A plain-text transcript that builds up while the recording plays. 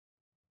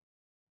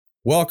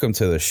Welcome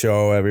to the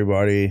show,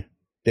 everybody.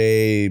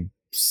 Day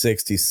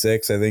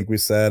 66, I think we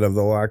said, of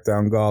the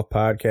Lockdown Golf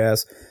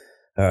Podcast.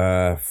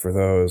 For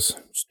those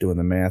just doing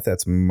the math,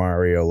 that's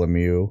Mario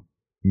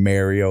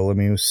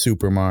Lemieux,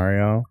 Super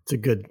Mario. It's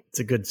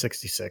a good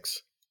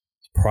 66.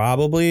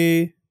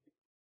 Probably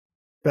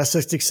Best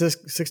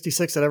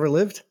 66 that ever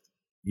lived?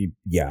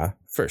 Yeah,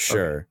 for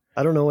sure. Okay.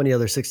 I don't know any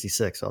other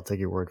 66. I'll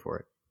take your word for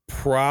it.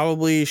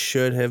 Probably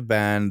should have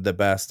been the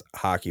best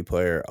hockey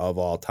player of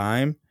all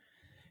time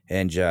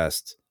and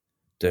just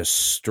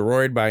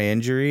destroyed by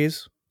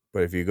injuries.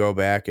 But if you go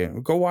back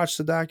and go watch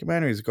the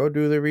documentaries, go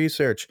do the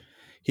research.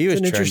 It's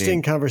an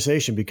interesting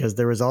conversation because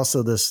there was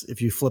also this,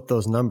 if you flip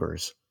those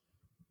numbers,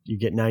 you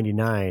get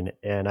 99.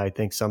 And I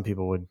think some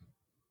people would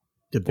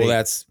debate.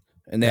 Well,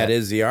 that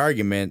is the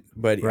argument.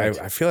 But right.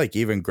 I feel like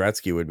even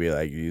Gretzky would be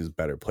like, he's a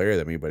better player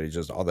than me, but he's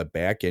just all the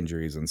back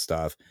injuries and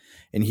stuff.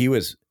 And he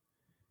wasn't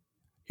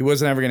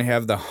ever going to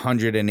have the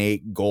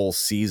 108 goal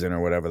season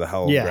or whatever the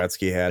hell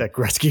Gretzky had. That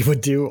Gretzky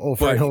would do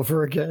over and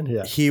over again.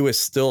 Yeah. He was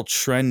still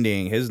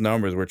trending. His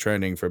numbers were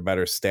trending for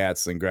better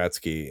stats than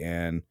Gretzky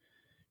and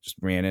just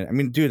ran it. I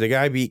mean, dude, the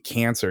guy beat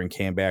cancer and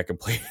came back and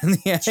played in the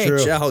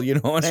NHL. True. You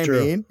know what I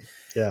mean?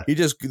 Yeah.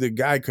 The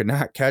guy could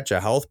not catch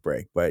a health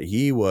break, but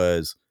he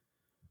was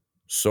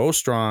so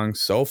strong,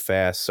 so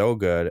fast, so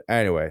good.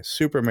 Anyway,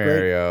 Super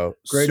Mario.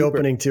 Great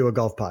opening to a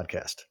golf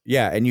podcast.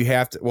 Yeah. And you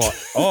have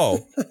to,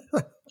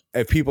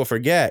 if people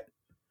forget,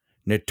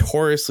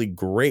 notoriously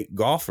great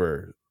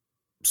golfer,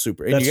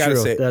 Super. And That's you gotta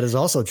true. say, that is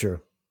also true.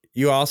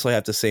 You also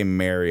have to say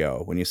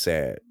Mario when you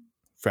say it.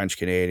 French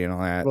Canadian,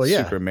 all that. Well,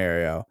 yeah. Super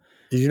Mario.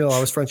 Did you know I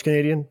was French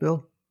Canadian,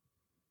 Bill?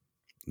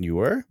 You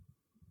were?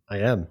 I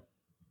am.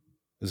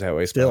 Is that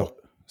what you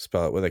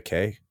spell it with a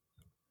K?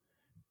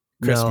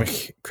 Chris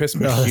McEwen. Chris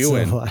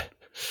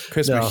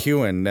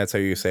McEwen. That's how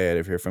you say it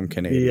if you're from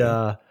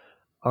Canada.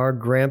 My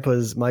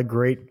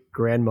great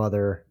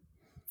grandmother,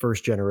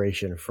 first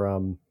generation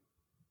from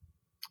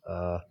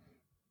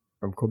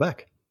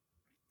Quebec.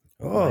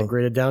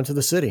 Migrated down to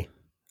the city.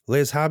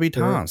 Les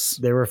Habitants.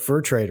 They were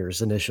fur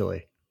traders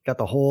initially. Got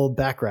the whole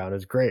background.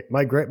 It's great.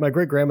 My great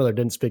grandmother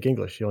didn't speak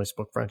English. She only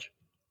spoke French.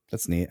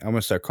 That's neat. I'm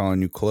gonna start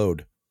calling you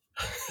Claude.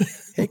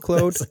 Hey,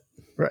 Claude.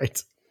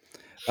 Right.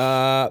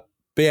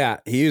 But yeah,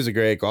 he was a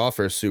great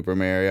golfer, Super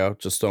Mario.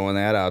 Just throwing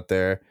that out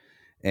there.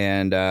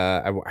 And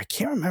I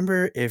can't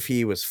remember if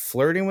he was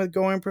flirting with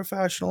going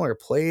professional or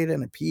played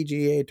in a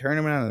PGA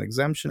tournament on an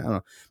exemption. I don't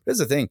know. But here's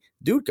the thing.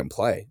 Dude can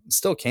play.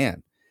 Still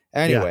can.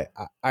 Anyway,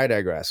 yeah. I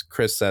digress.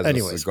 Chris says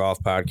this is a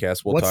golf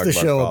podcast. We'll talk about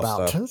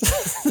golf stuff. What's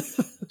the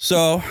show about?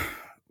 So,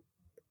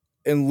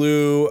 in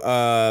lieu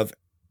of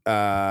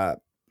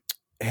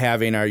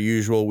having our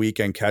usual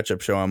weekend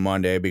catch-up show on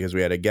Monday because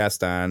we had a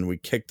guest on, we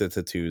kicked it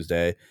to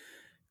Tuesday.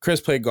 Chris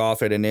played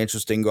golf at an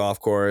interesting golf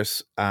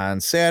course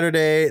on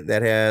Saturday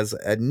that has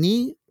a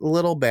neat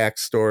little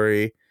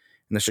backstory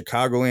in the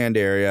Chicagoland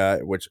area,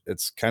 which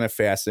it's kind of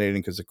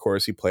fascinating because the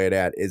course he played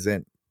at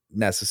isn't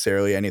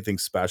necessarily anything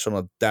special.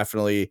 It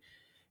definitely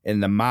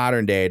in the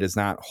modern day does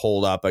not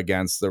hold up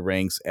against the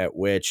rinks at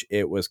which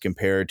it was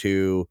compared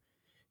to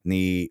in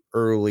the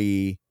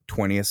early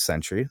 20th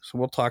century. So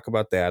we'll talk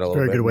about that a little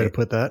bit. Very good way to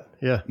put that.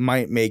 Yeah.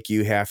 Might make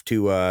you have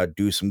to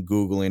do some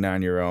Googling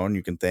on your own.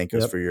 You can thank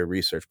us for your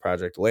research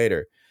project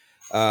later.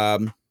 I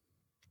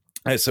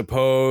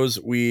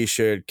suppose we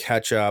should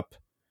catch up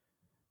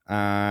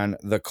on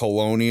the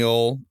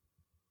Colonial,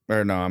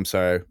 or no, I'm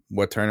sorry,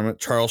 what tournament?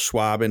 Charles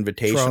Schwab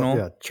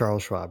Invitational.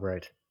 Charles Schwab,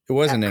 right. It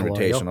was an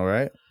invitational,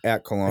 right?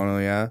 At Colonial,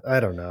 yeah. I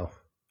don't know.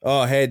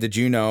 Oh, hey, did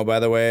you know, by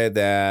the way,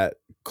 that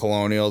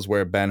Colonial's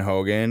where Ben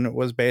Hogan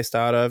was based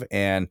out of?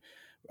 And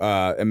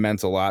it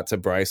meant a lot to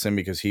Bryson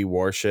because he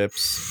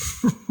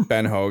worships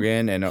Ben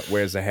Hogan and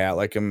wears a hat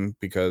like him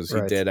because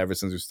he did ever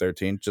since he was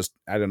 13. Just,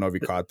 I don't know if you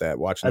caught that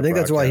watching. I think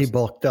that's why he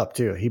bulked up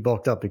too. He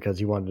bulked up because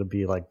he wanted to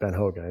be like Ben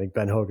Hogan. I think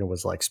Ben Hogan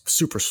was like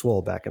super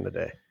swole back in the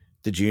day.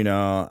 Did you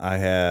know I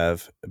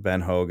have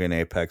Ben Hogan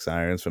Apex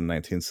irons from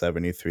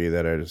 1973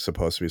 that are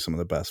supposed to be some of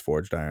the best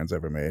forged irons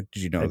ever made?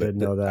 Did you know that? I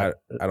didn't know that.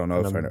 I don't know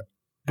if I'm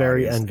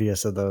very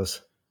envious of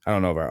those. I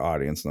don't know if our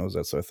audience knows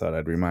that, so I thought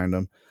I'd remind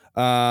them.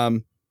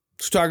 We'll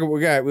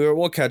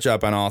catch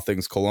up on all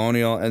things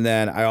Colonial, and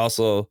then I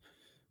also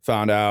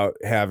found out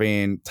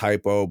having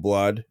type O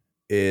blood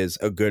is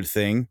a good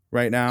thing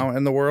right now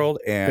in the world,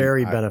 and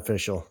very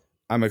beneficial.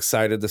 I'm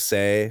excited to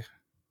say.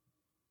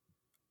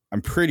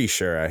 I'm pretty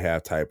sure I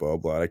have type O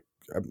blood.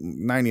 I'm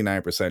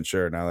 99%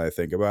 sure now that I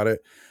think about it.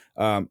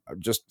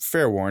 Just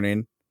fair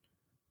warning.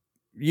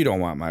 You don't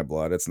want my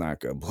blood. It's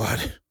not good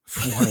blood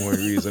for one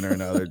reason or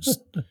another. Just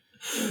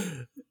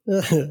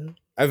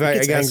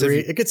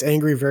it gets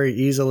angry very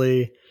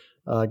easily.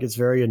 It gets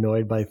very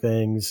annoyed by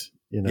things.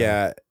 You know.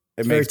 Yeah,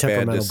 it makes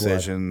bad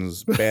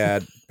decisions,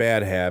 bad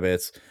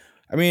habits.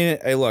 I mean,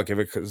 hey, look, if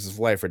it's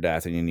life or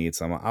death and you need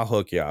someone, I'll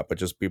hook you up, but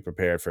just be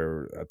prepared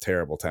for a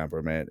terrible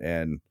temperament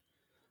and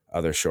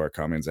other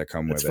shortcomings that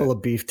come with it. It's full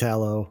of beef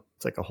tallow.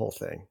 It's like a whole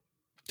thing.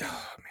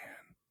 Oh, man.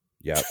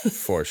 Yep,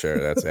 for sure.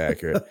 That's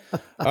accurate.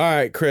 All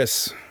right,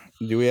 Chris,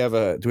 Do we have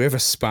a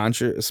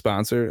sponsor?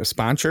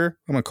 I'm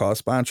gonna call a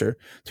sponsor.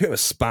 Do we have a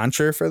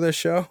sponsor for this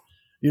show?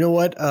 You know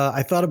what?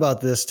 I thought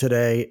about this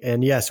today,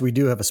 and yes, we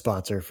do have a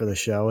sponsor for the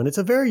show, and it's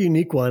a very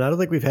unique one. I don't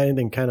think we've had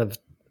anything kind of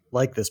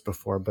like this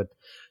before, but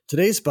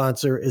today's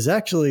sponsor is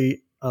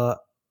actually the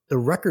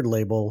record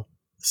label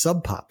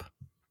Sub Pop,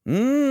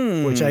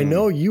 which I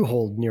know you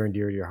hold near and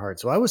dear to your heart.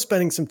 So I was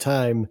spending some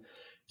time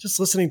just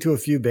listening to a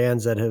few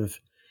bands that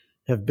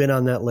have been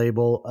on that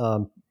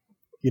label.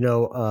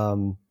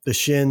 The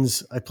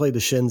Shins. I played the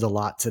Shins a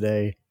lot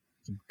today.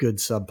 Good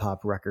Sub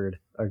Pop record,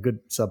 a good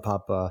Sub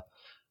Pop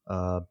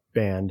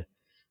band.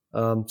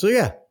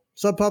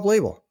 Sub Pop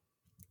label.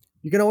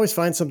 You can always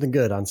find something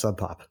good on Sub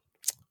Pop.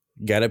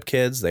 Get Up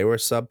Kids, they were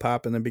Sub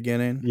Pop in the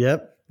beginning.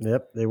 Yep,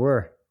 they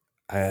were.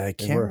 I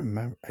can't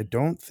remember. I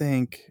don't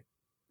think.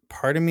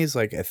 Part of me is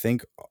like, I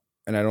think,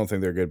 and I don't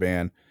think they're a good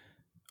band.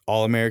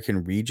 All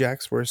American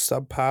Rejects were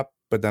Sub Pop,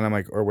 but then I'm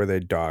like, or were they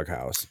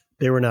Doghouse?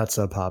 They were not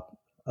Sub Pop.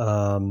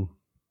 I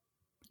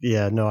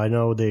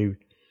know they.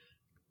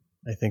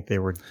 I think they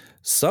were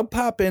Sub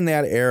Pop in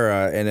that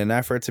era in an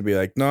effort to be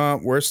like, no,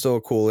 we're still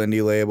a cool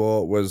indie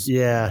label.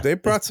 They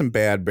brought some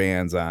bad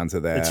bands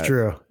onto that. It's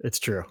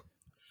true.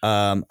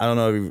 I don't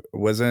know.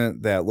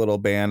 Wasn't that little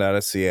band out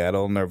of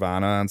Seattle,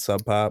 Nirvana, on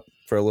Sub Pop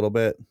for a little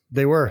bit?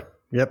 They were.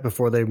 Yep.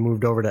 Before they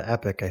moved over to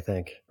Epic, I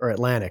think, or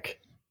Atlantic,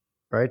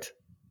 right?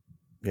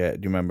 Yeah. Do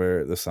you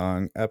remember the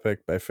song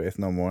Epic by Faith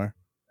No More?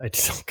 I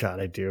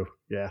do.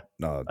 Yeah.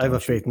 No, I have a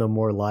Faith No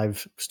More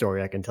live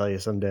story I can tell you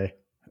someday.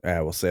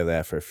 We'll save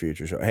that for a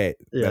future show. Hey,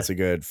 That's a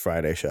good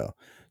Friday show.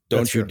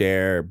 Don't you true.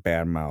 dare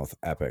badmouth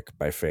Epic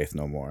by Faith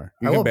No More.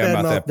 I won't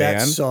badmouth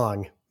that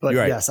song, but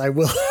right. Yes, I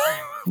will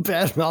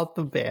badmouth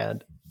the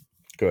band.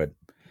 Good.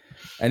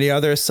 Any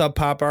other Sub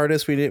Pop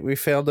artists we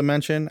failed to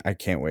mention? I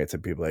can't wait to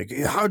people like,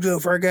 how'd you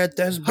forget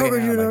this band? How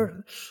could you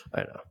know?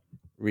 I know.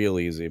 Real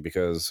easy,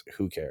 because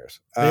who cares?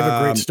 They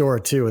have a great store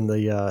too in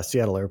the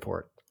Seattle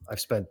airport. I've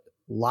spent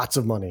lots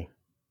of money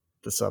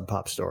at the Sub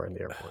Pop store in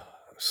the airport.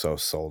 So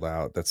sold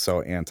out. That's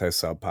so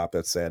anti-Sub Pop.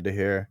 That's sad to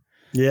hear.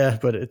 Yeah,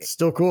 but it's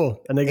still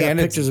cool. And they got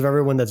pictures of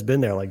everyone that's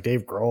been there, like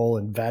Dave Grohl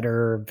and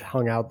Vedder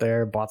hung out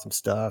there, bought some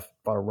stuff,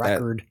 bought a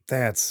record.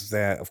 That's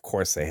that. Of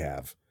course they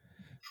have.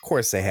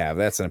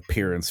 That's an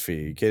appearance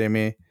fee. You kidding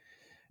me?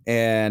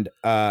 And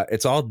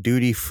it's all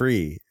duty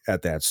free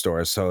at that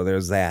store. So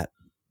there's that.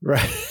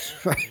 Right.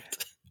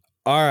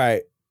 All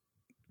right,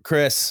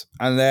 Chris,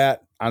 on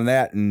that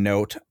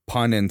note,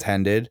 pun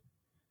intended.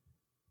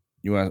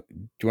 Do you want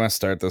to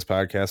start this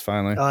podcast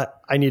finally?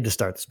 I need to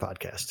start this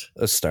podcast.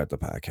 Let's start the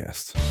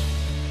podcast.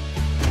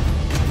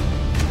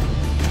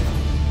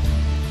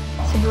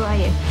 So who are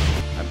you?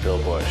 I'm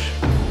Bill Bush.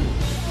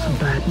 Some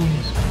bad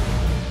news.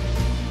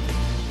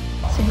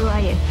 So who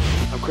are you?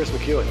 I'm Chris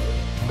McEwen.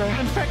 They're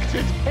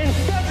infected!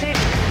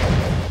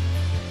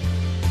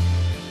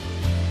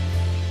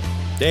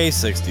 Day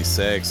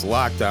 66,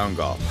 Lockdown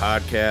Golf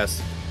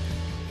Podcast.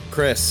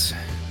 Chris,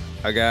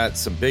 I got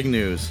some big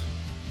news.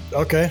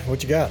 Okay,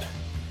 what you got?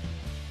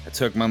 I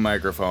took my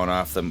microphone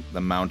off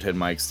the mounted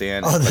mic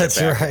stand. Oh,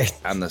 that's right.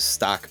 On the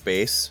stock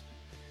base.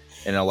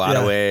 In a lot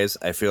of ways,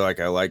 I feel like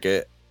I like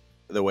it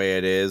the way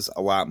it is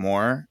a lot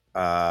more.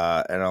 In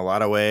a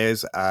lot of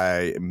ways,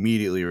 I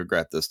immediately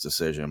regret this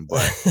decision,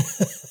 but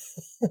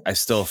I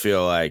still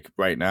feel like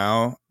right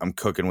now I'm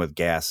cooking with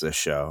gas this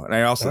show. And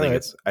I also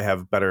think I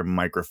have better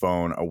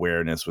microphone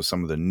awareness with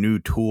some of the new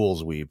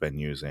tools we've been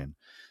using.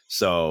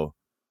 So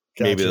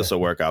maybe this will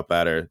work out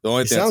better. The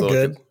only thing sound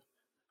good.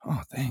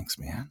 Oh, thanks,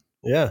 man.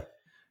 Yeah.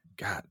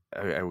 God,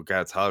 I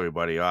got to tell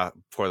everybody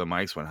before the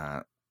mics went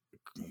hot.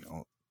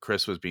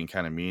 Chris was being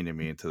kind of mean to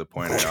me to the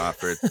point I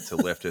offered to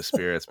lift his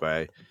spirits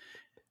by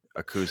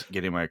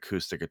getting my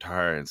acoustic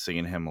guitar and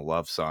singing him a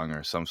love song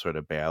or some sort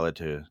of ballad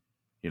to,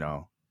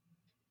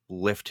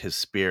 lift his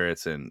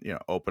spirits and,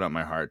 open up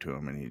my heart to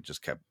him. And he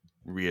just kept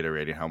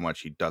reiterating how much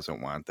he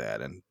doesn't want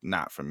that, and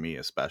not from me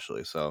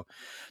especially. So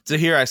to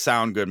hear I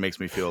sound good makes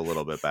me feel a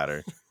little bit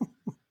better.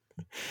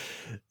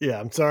 Yeah,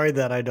 I'm sorry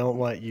that I don't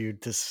want you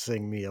to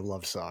sing me a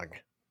love song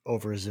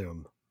over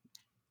Zoom.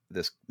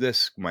 This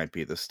might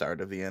be the start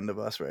of the end of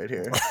us right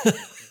here.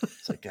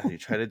 It's like, God, you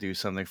try to do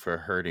something for a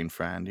hurting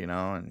friend,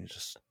 and he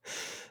just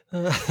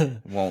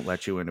won't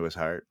let you into his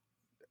heart.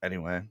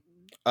 Anyway,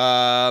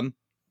 hey,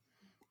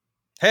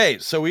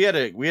 so we had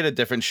a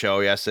different show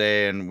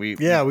yesterday, and we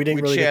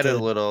didn't really chatted a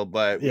little,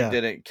 but we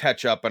didn't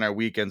catch up on our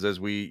weekends as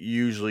we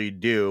usually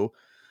do.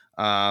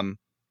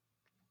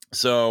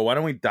 So why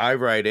don't we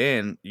dive right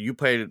in? You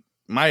played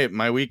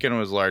my weekend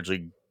was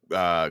largely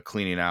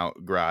cleaning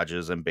out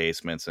garages and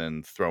basements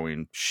and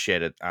throwing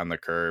shit on the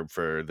curb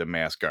for the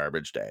mass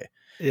garbage day.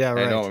 Yeah,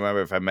 right. I don't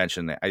remember if I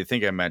mentioned that. I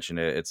think I mentioned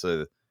it.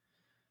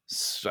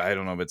 I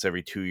don't know if it's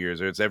every 2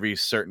 years or it's every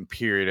certain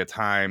period of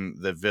time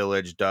the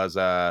village does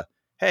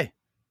hey,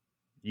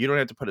 you don't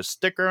have to put a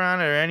sticker on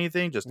it or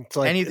anything, just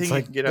anything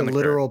you can get on the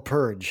literal curb.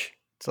 Purge.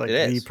 It's like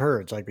the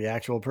purge, like the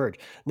actual purge.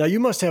 Now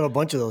you must have a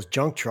bunch of those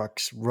junk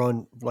trucks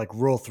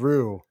roll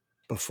through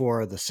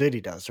before the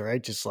city does,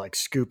 right? Just like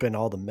scooping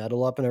all the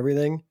metal up and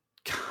everything.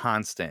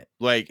 constant.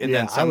 Like, and yeah,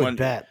 then I would someone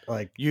bet.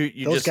 Like you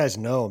those just guys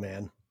know,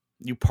 man.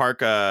 you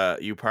park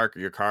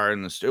your car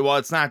in the street. Well,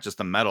 it's not just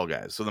the metal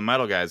guys. So the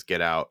metal guys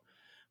get out,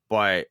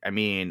 but I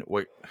mean,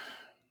 what?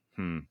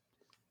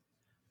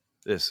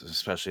 This,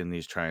 especially in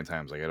these trying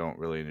times, like I don't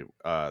really.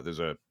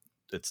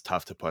 It's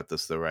tough to put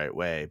this the right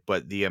way,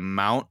 but the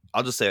amount.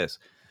 I'll just say this: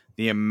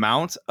 the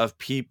amount of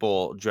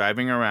people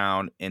driving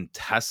around in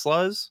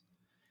Teslas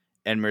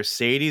and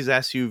Mercedes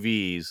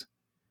SUVs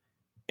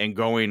and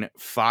going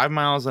 5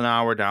 miles an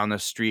hour down the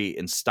street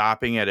and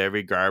stopping at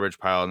every garbage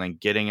pile and then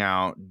getting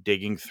out,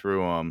 digging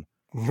through them.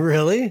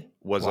 Really?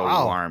 Was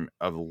Wow.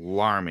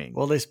 alarming.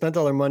 Well, they spent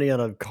all their money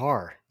on a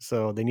car,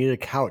 so they need a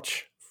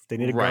couch. They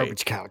need a Right.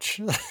 garbage couch.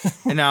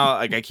 And now,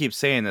 like I keep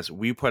saying this,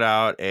 we put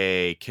out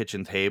a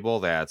kitchen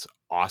table that's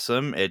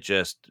awesome. It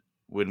just,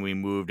 when we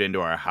moved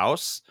into our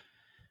house,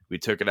 we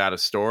took it out of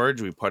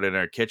storage. We put it in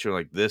our kitchen. We're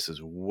like, this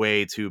is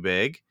way too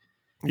big.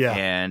 Yeah.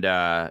 And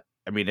I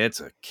mean,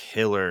 it's a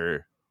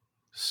killer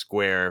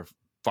square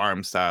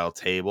farm style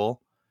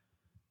table.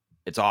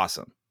 It's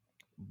awesome.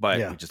 But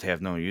Yeah. we just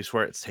have no use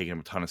for it. It's taking up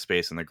a ton of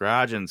space in the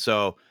garage. And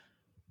so,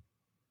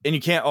 and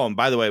you can't, oh, and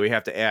by the way, we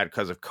have to add,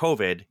 because of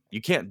COVID,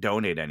 you can't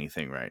donate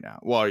anything right now.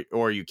 Well,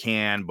 or you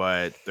can,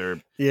 but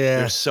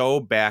they're so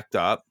backed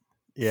up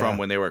from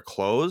when they were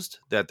closed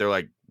that they're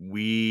like,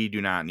 we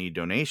do not need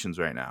donations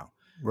right now.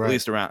 Right. At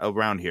least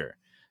around here.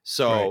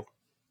 So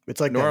it's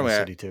like normally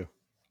that in the city too.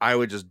 I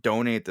would just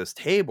donate this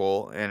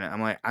table, and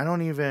I'm like, I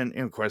don't even,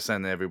 and of course,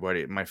 then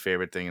everybody, my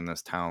favorite thing in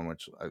this town,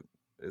 which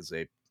is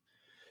a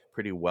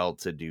pretty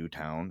well-to-do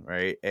town,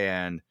 right?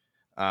 And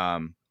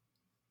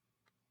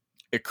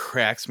it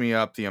cracks me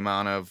up the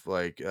amount of,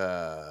 like,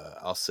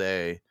 I'll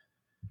say,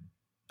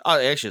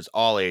 actually, it's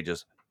all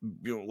ages,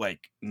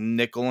 like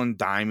nickel and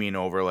diming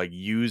over like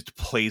used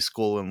Play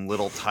School and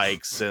Little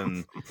Tykes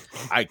and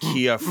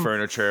IKEA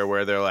furniture,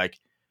 where they're like,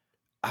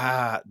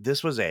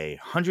 this was a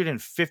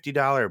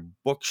 $150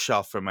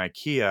 bookshelf from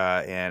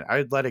IKEA and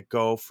I'd let it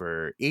go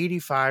for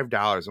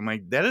 $85. I'm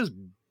like, that is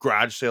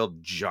garage sale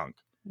junk.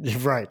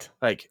 Right.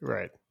 Like,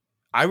 right.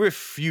 I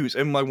refuse.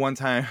 And like one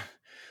time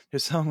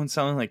there's someone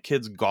selling like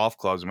kids golf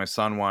clubs, and my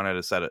son wanted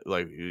a set of,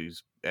 like,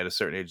 he's at a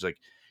certain age, like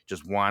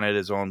just wanted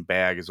his own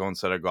bag, his own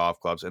set of golf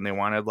clubs, and they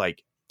wanted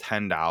like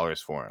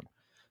 $10 for him.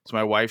 So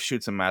my wife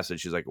shoots a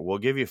message. She's like, we'll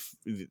give you,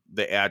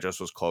 the address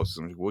was close.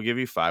 I'm like, we'll give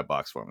you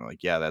 $5 for him. I'm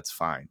like, yeah, that's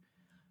fine.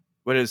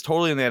 But it's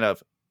totally in that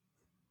of,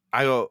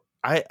 I go,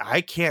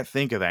 I can't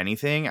think of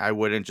anything. I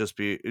wouldn't just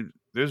be,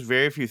 there's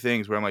very few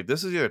things where I'm like,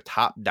 this is either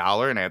top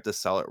dollar and I have to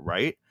sell it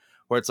right,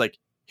 or it's like,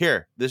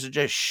 here, this is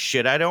just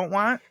shit I don't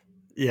want.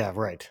 Yeah,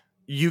 right.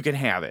 You can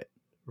have it.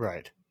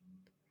 Right.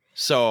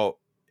 So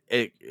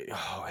I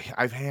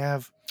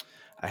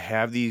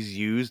have these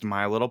used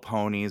My Little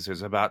Ponies.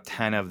 There's about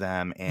 10 of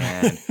them,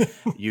 and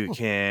we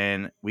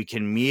can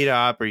meet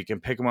up, or you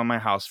can pick them on my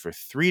house for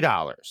 $3.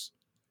 Are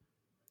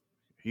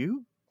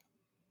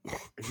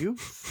you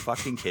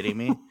fucking kidding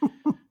me?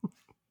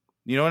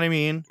 You know what I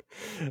mean?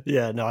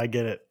 Yeah, no, I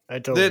get it. I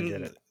totally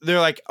get it. They're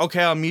like,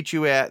 okay, I'll meet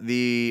you at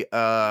the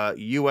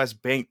US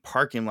Bank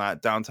parking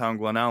lot downtown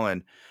Glen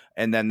Ellen.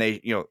 And then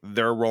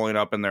they're rolling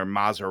up in their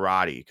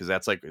Maserati, because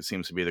that's like, it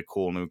seems to be the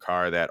cool new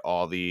car that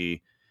all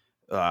the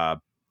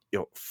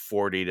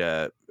 40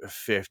 to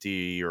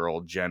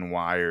 50-year-old Gen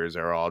Yers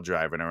are all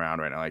driving around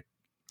right now. Like,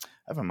 I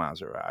have a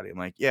Maserati. I'm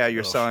like, yeah,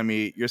 you're selling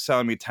me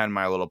 10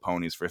 My Little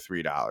Ponies for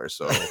 $3.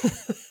 So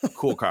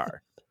cool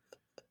car.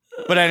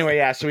 But anyway,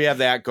 yeah, so we have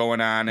that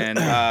going on. And,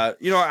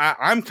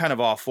 I'm kind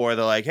of all for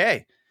the, like,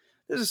 hey,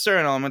 there's a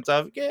certain element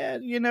of, yeah,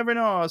 you never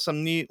know,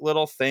 some neat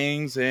little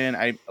things. And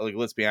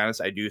let's be honest,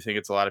 I do think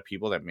it's a lot of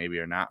people that maybe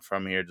are not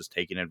from here just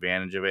taking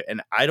advantage of it.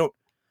 And I don't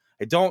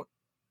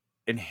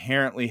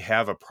inherently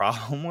have a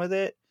problem with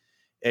it.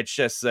 It's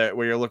just that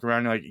where you're looking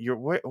around, you're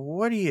like,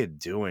 what are you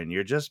doing?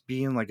 You're just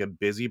being like a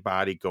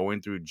busybody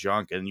going through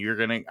junk. And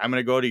I'm going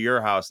to go to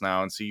your house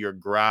now and see your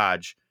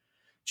garage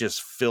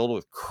just filled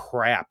with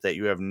crap that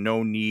you have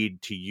no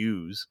need to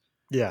use.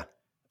 Yeah.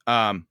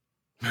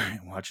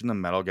 Watching the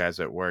metal guys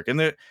at work, and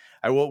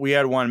we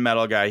had one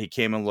metal guy. He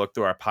came and looked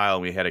through our pile,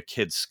 and we had a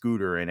kid's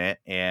scooter in it,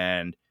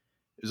 and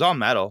it was all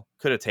metal.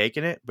 Could have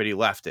taken it, but he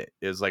left it.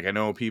 It was like, I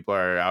know people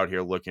are out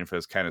here looking for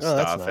this kind of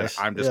stuff, nice.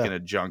 And I'm just gonna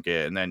junk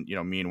it. And then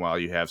meanwhile,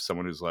 you have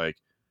someone who's like,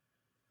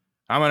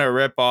 I'm gonna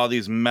rip all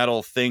these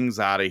metal things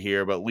out of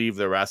here, but leave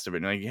the rest of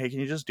it. And like, hey, can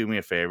you just do me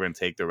a favor and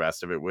take the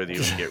rest of it with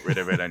you and get rid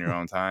of it on your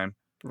own time?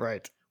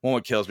 Right. One,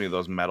 what kills me,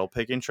 those metal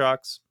picking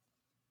trucks.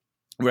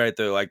 Right,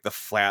 they're like the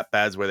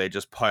flatbeds where they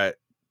just put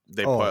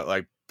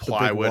like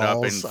plywood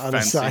up and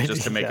fencing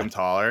just to make them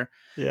taller.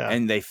 Yeah,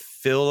 and they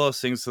fill those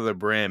things to the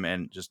brim.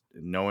 And just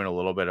knowing a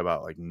little bit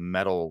about like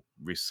metal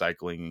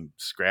recycling and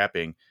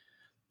scrapping,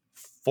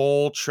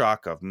 full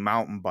truck of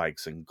mountain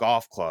bikes and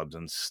golf clubs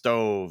and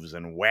stoves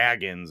and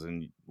wagons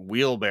and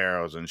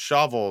wheelbarrows and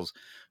shovels.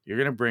 You're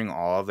gonna bring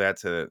all of that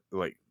to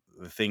like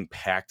the thing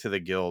packed to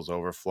the gills,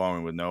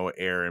 overflowing with no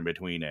air in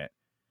between it,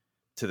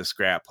 to the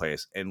scrap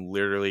place, and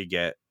literally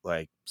get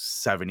like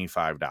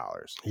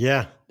 $75.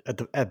 Yeah,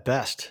 at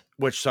best.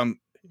 Which some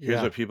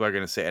here's what people are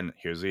going to say. And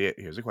here's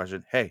the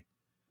question. Hey,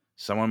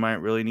 someone might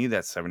really need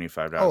that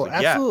 $75. Oh,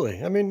 Like, yeah,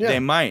 absolutely. I mean, yeah. they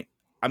might.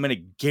 I'm going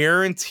to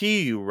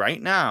guarantee you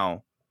right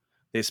now,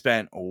 they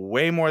spent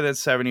way more than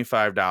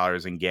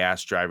 $75 in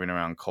gas driving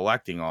around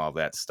collecting all of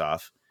that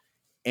stuff,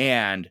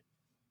 and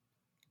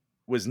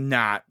was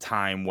not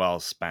time well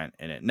spent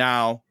in it.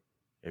 Now,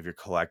 if you're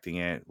collecting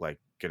it, like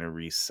going to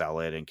resell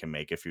it and can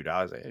make a few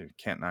dollars, you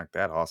can't knock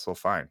that also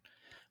fine.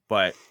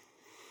 But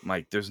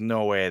like, there's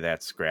no way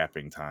that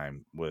scrapping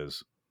time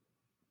was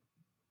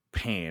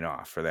paying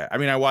off for that. I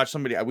mean, I watched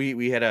somebody,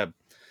 we had a,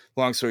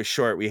 long story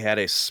short, we had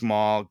a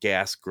small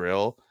gas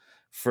grill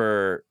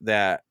for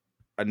that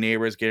a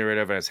neighbor's getting rid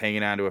of, and it's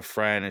hanging on to a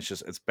friend.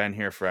 It's been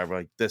here forever.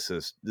 Like,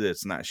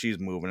 it's not, she's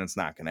moving. It's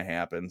not going to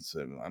happen.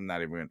 So I'm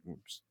not even going to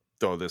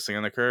throw this thing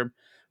on the curb.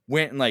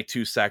 Went in like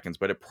 2 seconds,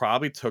 but it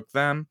probably took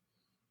them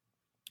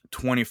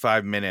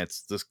 25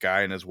 minutes, this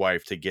guy and his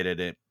wife, to get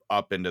it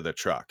up into the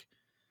truck.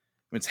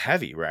 It's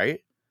heavy,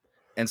 right?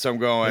 And so I'm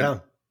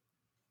going,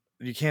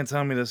 you can't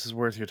tell me this is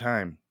worth your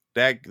time.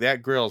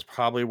 That grill is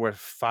probably worth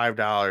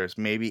 $5,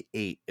 maybe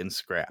 $8 in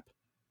scrap.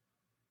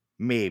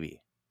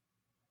 Maybe.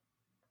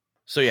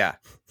 So yeah,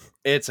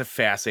 it's a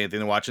fascinating thing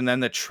to watch. And then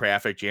the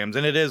traffic jams,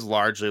 and it is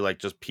largely like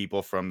just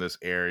people from this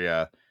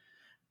area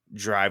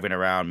driving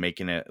around,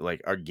 making it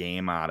like a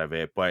game out of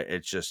it. But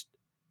it's just,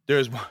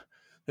 there's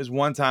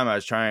one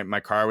time my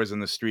car was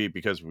in the street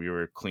because we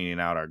were cleaning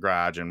out our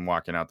garage and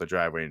walking out the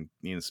driveway and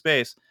needing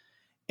space.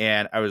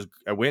 And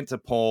I went to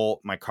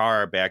pull my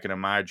car back into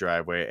my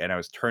driveway, and I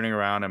was turning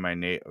around in my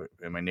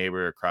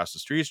neighbor across the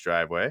street's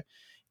driveway,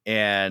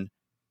 and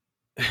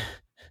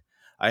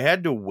I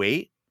had to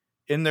wait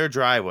in their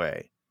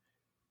driveway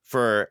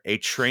for a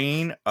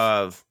train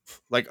of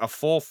like a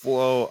full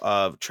flow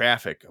of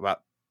traffic,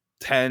 about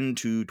 10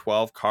 to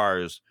 12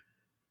 cars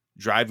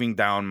driving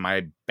down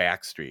my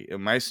back street.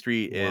 And my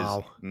street is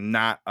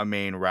not a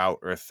main route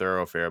or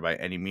thoroughfare by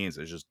any means.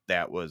 It's just,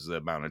 that was the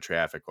amount of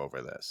traffic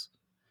over this.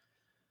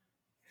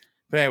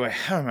 But anyway,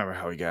 I don't remember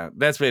how we got.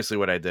 That's basically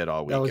what I did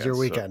all weekend. That was your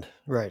weekend,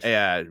 right?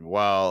 Yeah.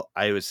 Well,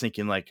 I was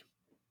thinking like,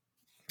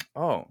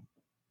 oh,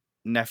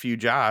 nephew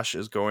Josh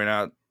is going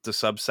out to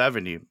sub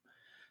 70.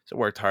 So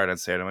worked hard on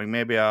Saturday. I'm like,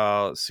 maybe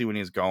I'll see when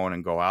he's going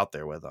and go out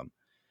there with him.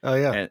 Oh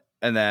yeah.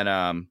 And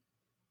then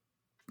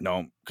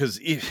no, because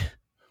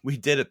we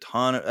did a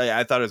ton of,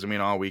 I thought it was gonna be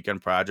an all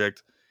weekend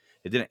project.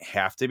 It didn't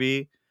have to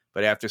be,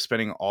 but after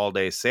spending all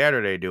day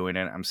Saturday doing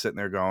it, I'm sitting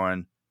there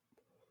going,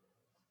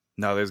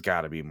 no, there's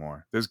got to be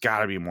more. There's got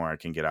to be more I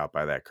can get out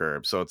by that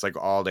curb. So it's like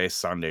all day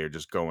Sunday, you're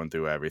just going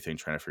through everything,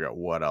 trying to figure out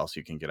what else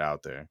you can get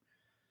out there.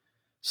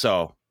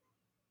 So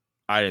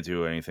I didn't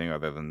do anything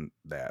other than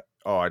that.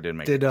 Oh, I did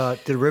make. Did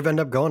Riv end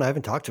up going? I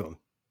haven't talked to him.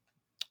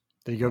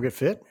 Did he go get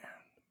fit?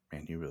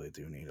 Man, you really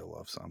do need a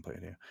love song played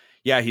here.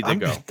 Yeah, he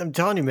did go. I'm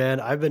telling you, man,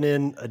 I've been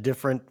in a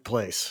different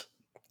place.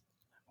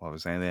 Well,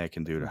 if there's anything I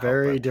can do to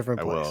very help,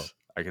 different place. I will.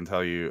 I can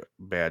tell you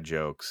bad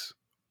jokes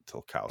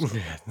till cows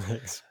come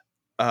Thanks.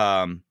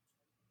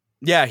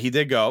 Yeah, he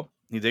did go.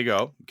 He did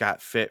go.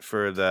 Got fit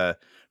for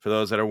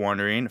those that are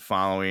wondering,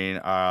 following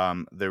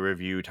the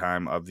review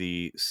time of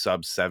the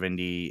sub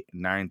 70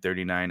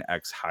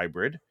 939X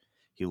hybrid.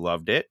 He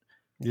loved it.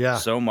 Yeah.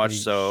 So much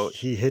so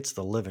he hits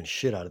the living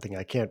shit out of the thing.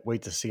 I can't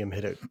wait to see him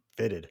hit it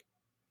fitted.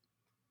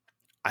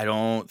 I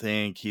don't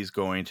think he's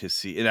going to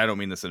see, and I don't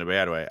mean this in a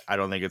bad way, I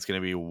don't think it's going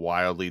to be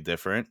wildly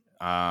different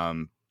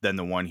than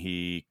the one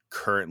he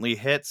currently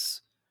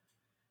hits.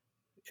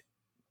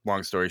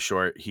 Long story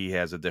short, he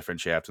has a different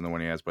shaft than the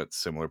one he has, but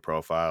similar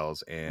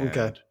profiles,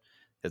 and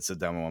it's a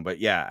demo one. But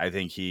yeah, I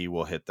think he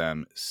will hit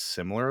them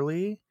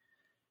similarly.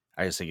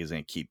 I just think he's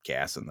going to keep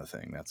gassing the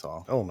thing. That's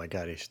all. Oh my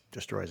God, he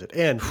destroys it.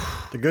 And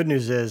the good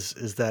news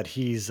is that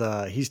he's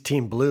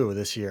Team Blue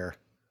this year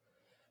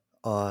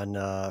on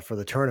for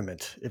the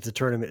tournament.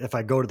 If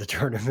I go to the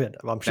tournament,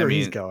 I'm sure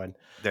he's going.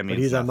 That means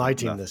but he's on my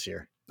team this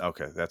year.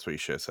 Okay, that's what you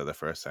should have said the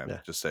first time. Yeah.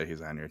 Just say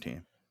he's on your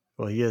team.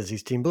 Well, he is.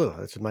 He's Team Blue.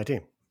 That's my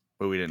team.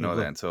 But we didn't know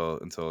that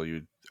until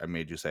I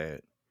made you say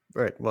it.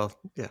 Right. Well,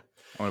 yeah.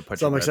 I'm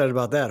excited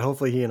about that.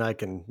 Hopefully he and I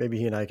can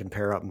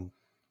pair up and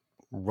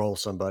roll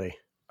somebody.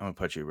 I'm gonna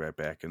put you right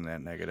back in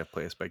that negative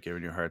place by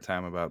giving you a hard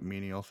time about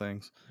menial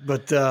things.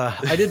 But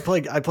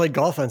I played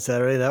golf on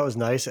Saturday. That was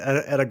nice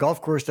at a golf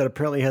course that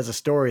apparently has a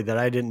story that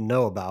I didn't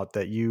know about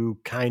that you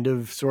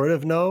sort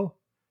of know.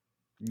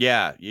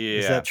 Yeah.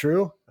 Is that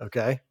true?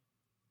 Okay.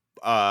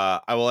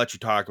 I will let you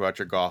talk about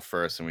your golf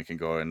first, and we can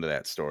go into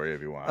that story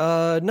if you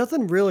want.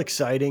 Nothing real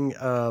exciting.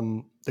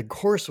 The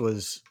course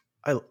was,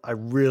 I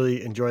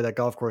really enjoy that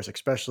golf course,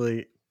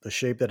 especially the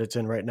shape that it's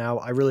in right now.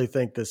 I really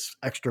think this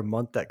extra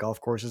month that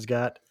golf course has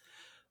got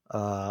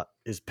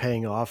is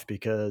paying off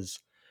because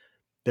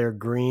their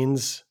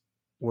greens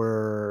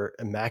were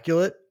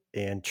immaculate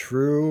and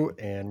true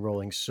and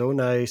rolling so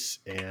nice.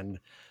 And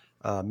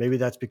maybe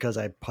that's because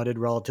I putted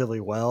relatively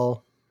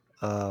well.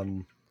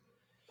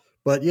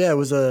 But yeah, it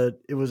was a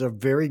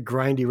very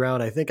grindy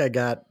round. I think I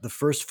got the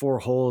first 4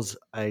 holes.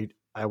 I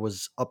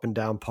was up and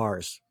down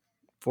pars,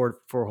 four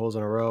holes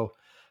in a row.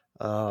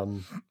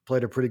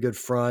 Played a pretty good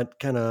front,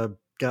 kind of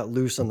got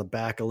loose on the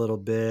back a little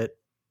bit.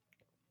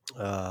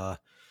 But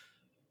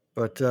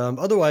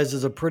otherwise,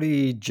 it's a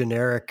pretty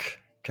generic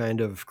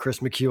kind of Chris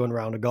McEwen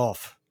round of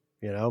golf.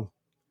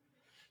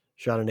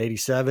 Shot an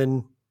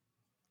 87,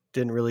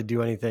 didn't really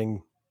do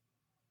anything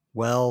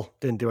well,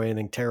 didn't do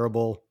anything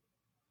terrible,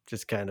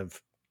 just kind of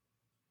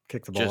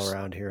kicked the ball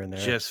around here and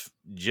there.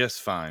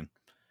 Just fine.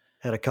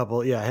 Had a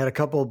couple.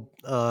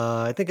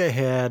 I think I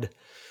had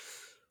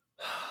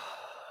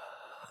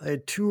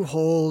 2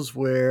 holes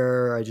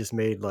where I just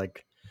made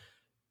like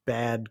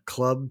bad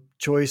club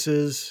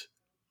choices.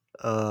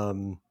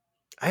 I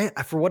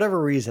for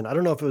whatever reason, I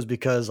don't know if it was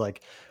because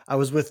like I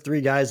was with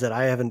 3 guys that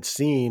I haven't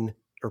seen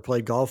or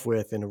played golf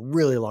with in a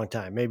really long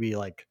time, maybe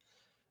like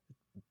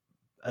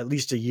at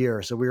least a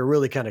year. So we were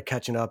really kind of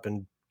catching up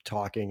and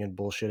talking and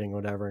bullshitting,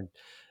 whatever.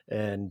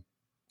 And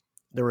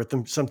there were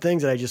some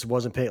things that I just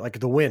wasn't paying, like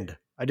the wind.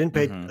 I didn't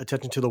pay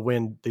attention to the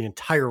wind the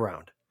entire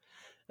round.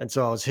 And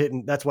so I was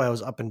hitting, that's why I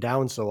was up and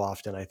down so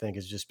often, I think,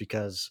 is just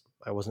because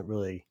I wasn't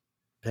really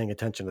paying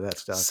attention to that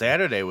stuff.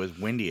 Saturday was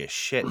windy as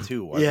shit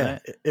too,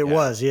 wasn't it? It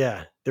was,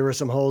 yeah. There were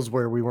some holes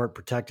where we weren't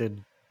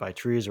protected by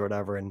trees or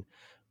whatever, and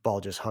ball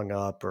just hung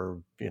up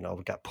or,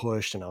 got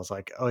pushed. And I was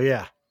like, oh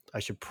yeah, I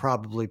should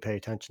probably pay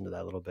attention to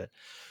that a little bit.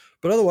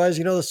 But otherwise,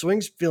 the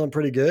swing's feeling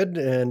pretty good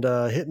and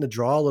hitting the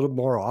draw a little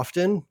more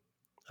often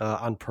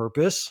on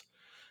purpose.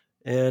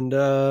 And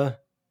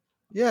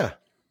yeah,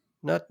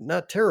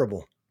 not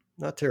terrible.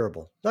 Not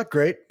terrible. Not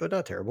great, but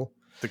not terrible.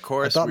 The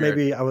course. I thought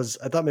maybe I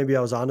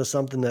was onto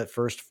something the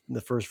first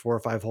 4 or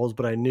 5 holes,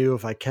 but I knew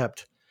if I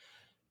kept,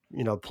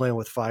 playing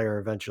with fire,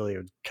 eventually it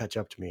would catch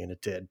up to me, and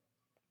it did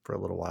for a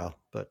little while.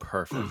 But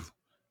perfect.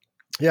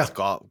 Yeah, it's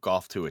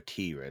golf to a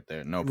T right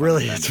there. No,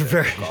 really,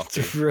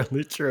 it's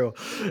really true.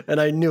 And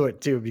I knew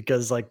it too,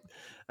 because like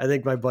I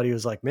think my buddy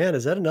was like, "Man,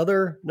 is that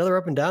another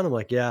up and down?" I'm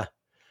like, "Yeah."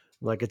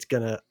 I'm like,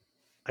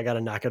 I got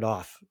to knock it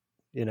off.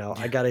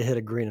 I got to hit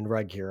a green and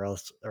reg here,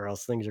 or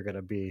else things are going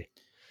to be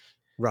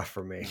rough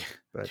for me.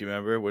 But do you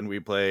remember when we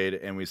played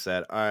and we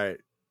said, all right,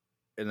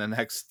 in the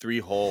next 3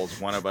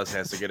 holes, one of us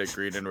has to get a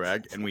green and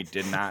reg, and we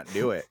did not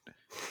do it.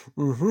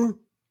 Mm-hmm.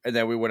 And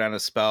then we went on a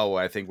spell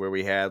where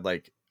we had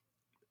like,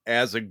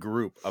 as a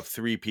group of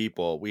 3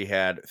 people, we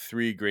had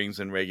 3 greens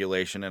in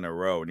regulation in a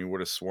row, and you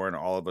would have sworn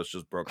all of us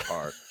just broke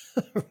apart.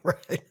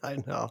 Right. I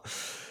know.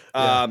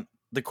 Yeah.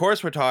 The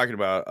course we're talking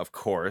about, of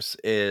course,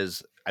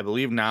 is, I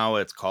believe now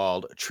it's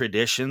called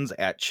Traditions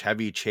at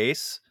Chevy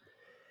Chase.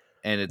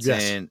 And it's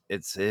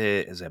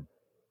is it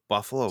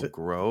Buffalo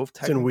Grove?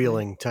 It's in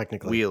Wheeling,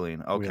 technically.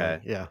 Wheeling. Okay.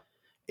 Wheeling, yeah.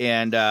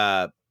 And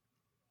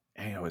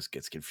it always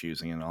gets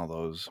confusing in all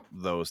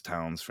those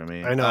towns for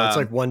me. I know. It's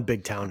like one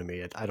big town to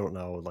me. I don't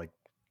know. Like,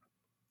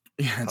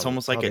 yeah, it's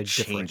almost like it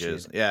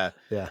changes. Yeah.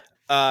 Yeah.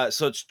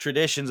 So it's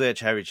Traditions at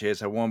Chevy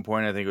Chase. At one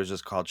point, I think it was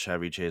just called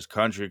Chevy Chase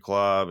Country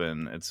Club,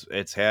 and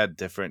it's had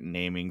different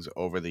namings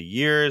over the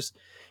years.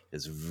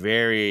 It's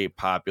very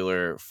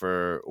popular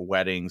for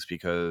weddings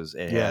because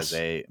it has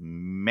a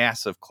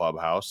massive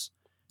clubhouse.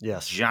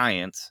 Yes.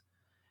 Giant.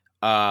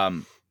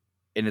 And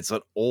it's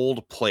an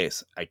old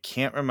place. I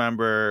can't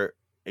remember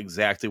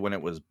exactly when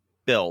it was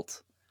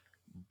built,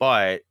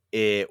 but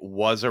it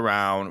was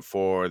around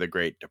for the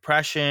Great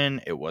Depression.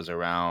 It was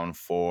around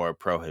for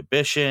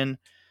Prohibition.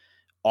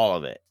 All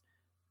of it.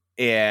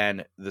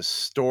 And the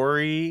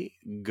story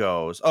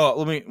goes,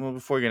 before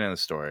we get into the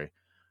story,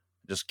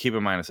 just keep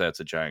in mind that it's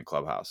a giant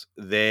clubhouse.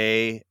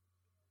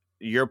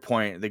 Your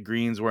point, the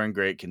greens were in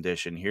great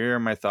condition. Here are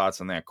my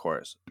thoughts on that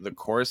course. The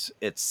course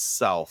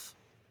itself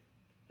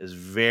is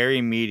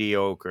very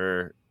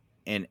mediocre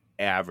and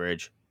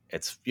average.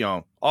 It's,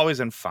 always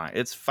in fine.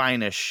 It's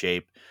finest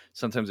shape.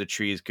 Sometimes the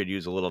trees could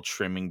use a little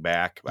trimming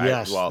back.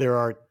 Yes, there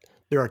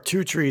are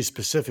 2 trees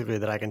specifically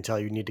that I can tell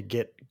you need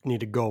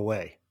to go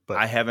away. But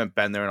I haven't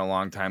been there in a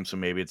long time, so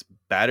maybe it's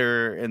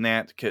better in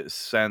that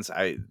sense.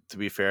 To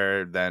be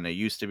fair, than it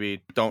used to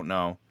be. Don't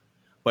know,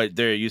 but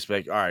there used to be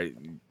like, all right,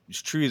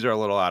 these trees are a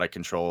little out of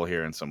control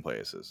here in some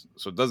places,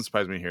 so it doesn't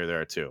surprise me here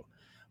there are too.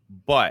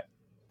 But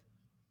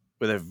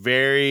with a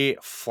very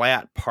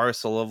flat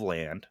parcel of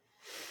land,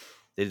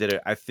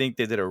 I think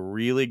they did a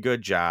really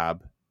good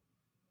job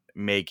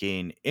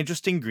making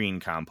interesting green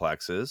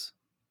complexes.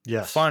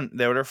 Yes, fun.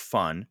 They are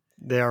fun.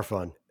 They are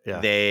fun. Yeah,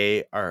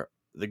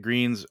 the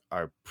greens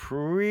are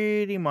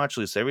pretty much,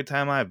 at least every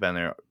time I've been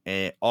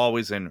there,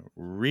 always in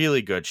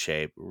really good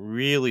shape,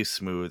 really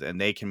smooth, and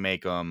they can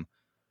make them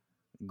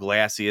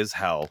glassy as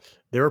hell.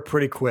 They were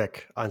pretty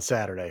quick on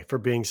Saturday for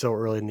being so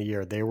early in the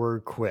year. They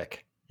were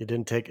quick. It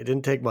didn't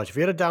take much. If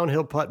you had a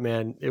downhill putt,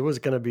 man, they were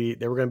going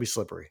to be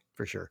slippery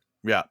for sure.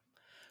 Yeah.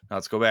 Now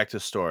let's go back to the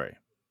story.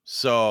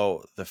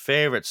 So the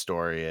favorite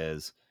story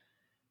is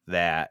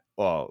that,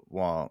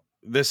 well,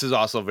 this is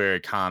also very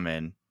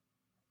common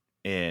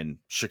in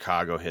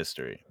Chicago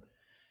history.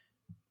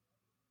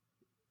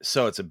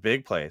 So it's a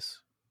big place.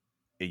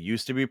 It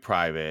used to be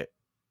private.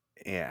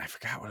 Yeah, I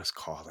forgot what it's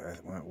called.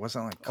 It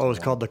wasn't like it was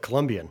called the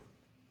Columbian.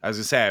 I was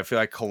gonna say, I feel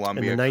like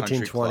Columbia in the Country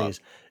 1920s. Club.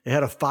 It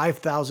had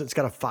it's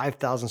got a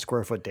 5,000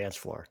 square foot dance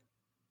floor,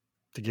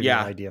 to give you an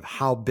idea of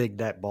how big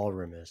that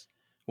ballroom is.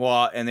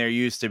 Well, and there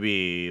used to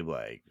be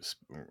like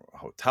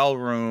hotel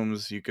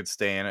rooms you could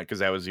stay in it because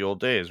that was the old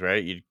days,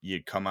 right?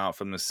 You'd come out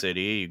from the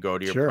city, you go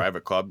to your Sure.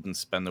 private club and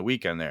spend the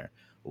weekend there.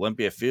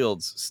 Olympia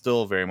Fields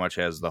still very much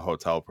has the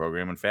hotel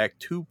program. In fact,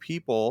 two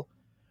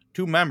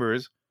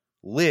members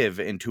live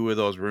in two of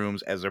those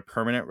rooms as their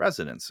permanent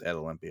residents at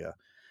Olympia.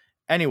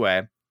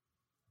 Anyway,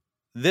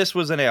 this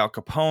was an Al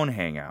Capone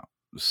hangout,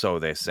 so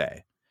they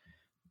say.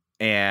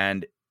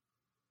 And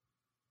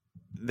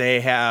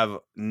they have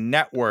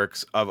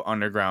networks of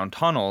underground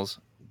tunnels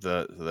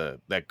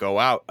that go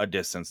out a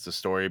distance. The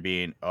story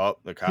being, oh,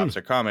 the cops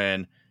are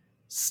coming,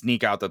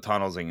 sneak out the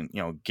tunnels and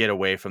get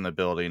away from the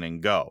building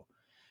and go.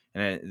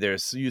 And there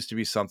used to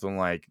be something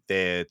like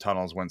the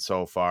tunnels went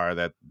so far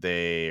that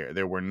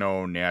there were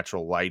no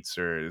natural lights,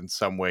 or in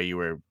some way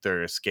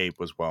their escape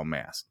was well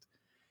masked.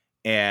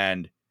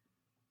 And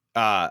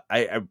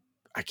I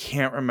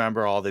can't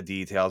remember all the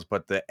details,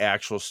 but the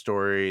actual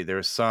story,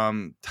 there's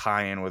some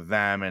tie-in with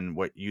them and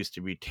what used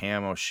to be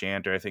Tam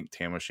O'Shanter. I think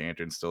Tam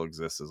O'Shanter still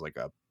exists as like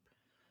a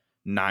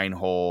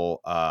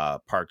 9-hole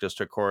park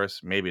district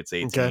course. Maybe it's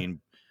 18, okay,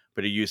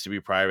 but it used to be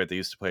private. They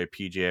used to play a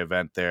PGA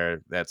event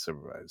there. That's a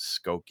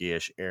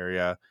Skokie-ish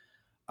area.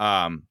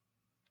 But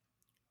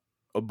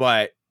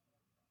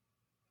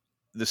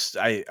this,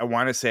 I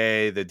want to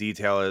say the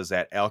detail is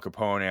that Al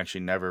Capone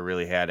actually never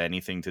really had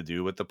anything to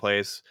do with the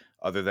place,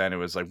 other than it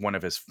was like one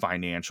of his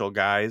financial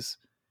guys.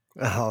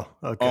 Oh,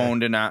 okay.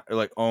 Owned an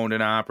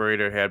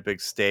operator, had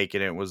big stake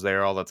in it, was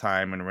there all the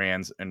time, and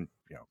ran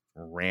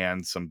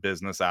some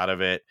business out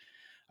of it.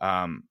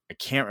 I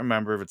can't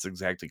remember if it's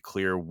exactly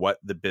clear what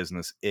the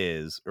business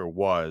is or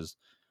was,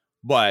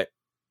 but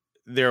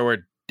there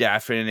were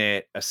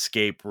definite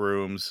escape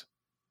rooms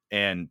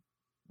and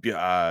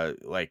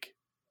like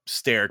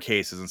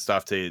staircases and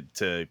stuff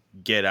to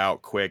get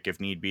out quick if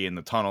need be, and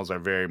the tunnels are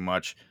very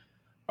much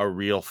a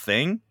real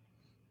thing.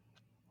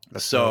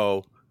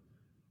 So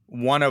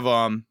one of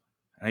them,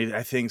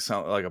 I think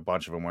some, like a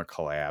bunch of them were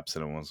collapsed,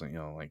 and it wasn't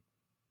like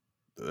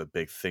the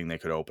big thing they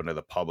could open to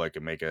the public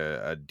and make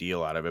a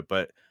deal out of it.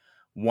 But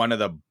one of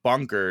the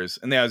bunkers,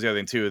 and that was the other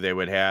thing too,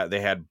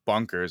 they had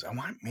bunkers.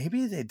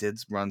 Maybe they did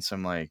run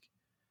some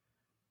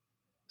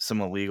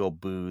illegal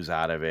booze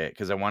out of it,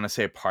 because I want to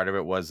say part of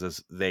it was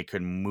this: they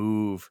could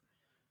move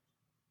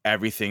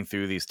everything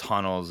through these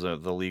tunnels, the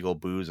legal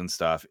booze and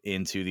stuff,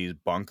 into these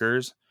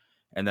bunkers,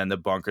 and then the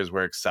bunkers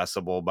were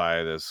accessible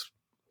by this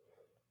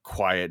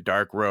quiet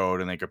dark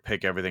road, and they could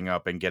pick everything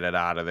up and get it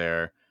out of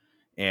there,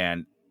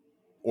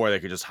 or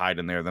they could just hide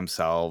in there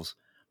themselves.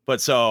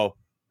 But so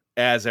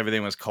as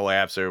everything was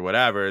collapsed or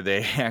whatever,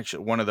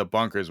 one of the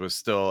bunkers was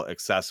still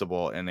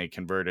accessible, and they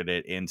converted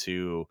it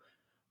into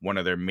one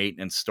of their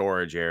maintenance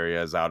storage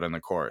areas out in the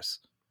course.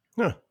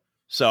 Huh.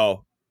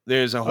 So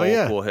there's a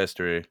whole cool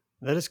history.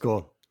 That is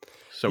cool.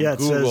 So yeah,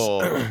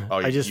 Google.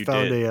 I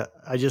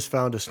just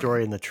found a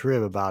story in the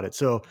Trib about it.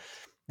 So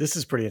this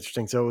is pretty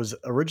interesting. So it was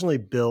originally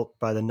built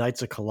by the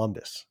Knights of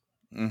Columbus,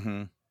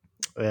 and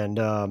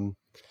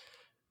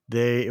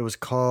it was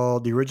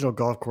called, the original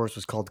golf course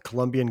was called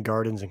Columbian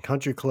Gardens and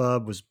Country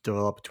Club. Was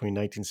developed between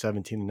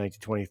 1917 and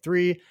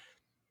 1923.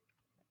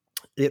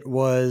 It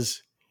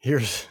was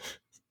where'd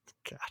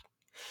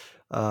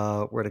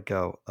it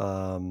go?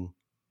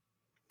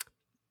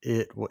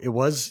 It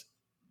was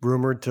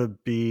rumored to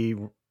be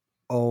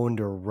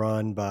owned or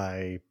run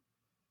by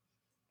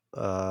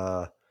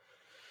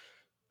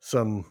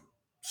some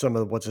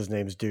of what's his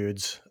name's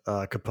dudes,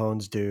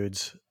 Capone's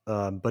dudes,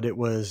 but it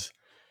was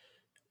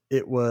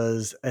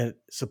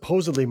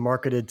supposedly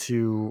marketed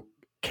to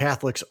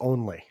Catholics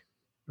only.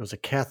 It was a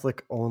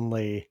Catholic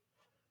only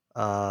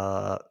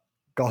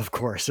golf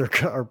course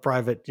or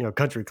private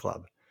country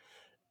club,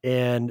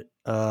 and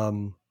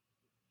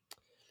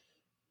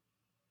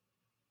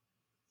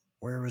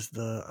where was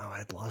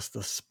I'd lost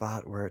the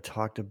spot where it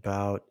talked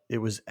about, it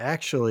was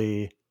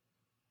actually,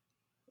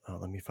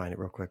 let me find it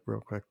real quick. Where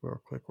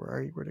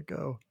are you? Where'd it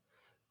go?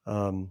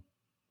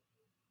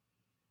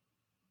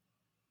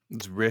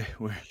 It's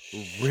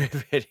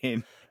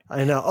riveting.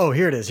 I know. Oh,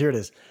 here it is.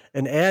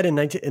 An ad in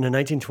a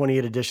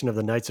 1928 edition of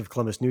the Knights of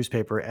Columbus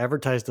newspaper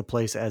advertised the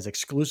place as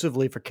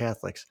exclusively for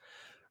Catholics.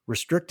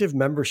 Restrictive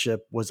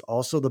membership was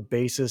also the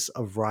basis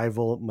of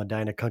rival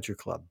Medina Country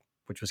Club,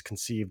 which was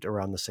conceived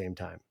around the same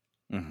time.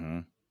 Mm-hmm.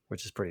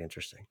 Which is pretty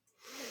interesting.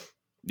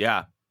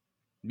 Yeah,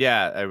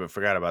 I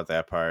forgot about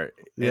that part.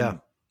 Yeah.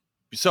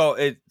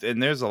 So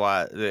there's a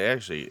lot.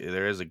 Actually,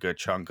 there is a good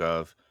chunk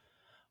of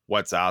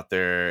what's out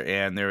there,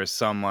 and there was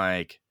some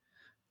there's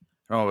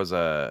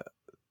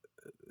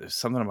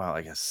something about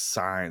like a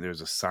sign.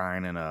 There's a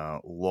sign in a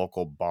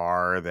local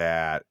bar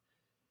that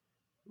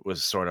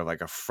was sort of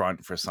like a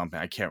front for something.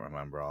 I can't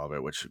remember all of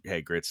it. Which,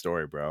 hey, great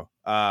story, bro.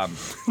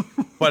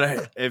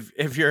 But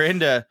if you're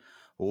into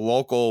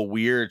local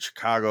weird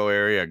Chicago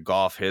area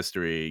golf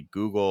history,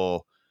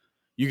 Google,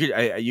 you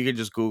could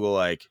just Google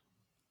like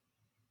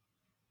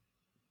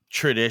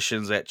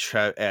traditions at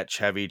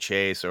Chevy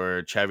Chase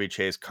or Chevy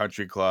Chase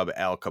Country Club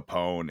Al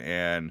Capone,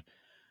 and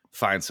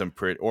find some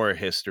or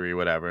history,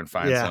 whatever, and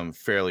find some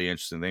fairly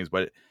interesting things.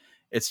 But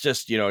it's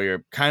just,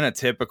 you're kind of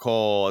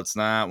typical. It's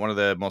not one of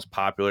the most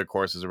popular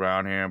courses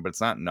around here, but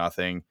it's not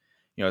nothing.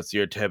 It's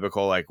your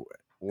typical, like,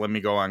 let me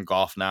go on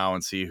Golf Now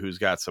and see who's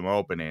got some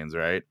openings,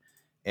 right?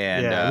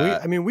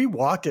 And we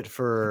walked it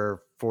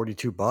for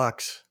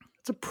 $42.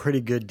 It's a pretty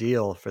good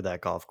deal for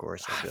that golf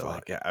course. I feel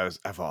like. Yeah,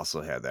 I've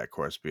also had that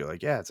course be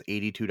like, yeah, it's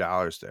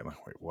 $82 today. I'm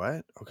like, wait,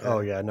 what? Okay.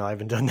 Oh yeah, no, I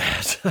haven't done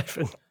that.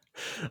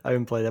 I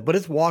haven't played that, but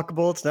it's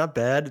walkable. It's not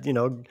bad,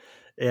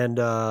 and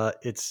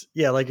it's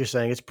like you're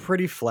saying, it's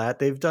pretty flat.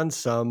 They've done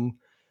some,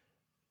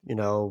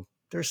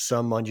 there's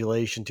some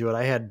undulation to it.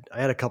 I had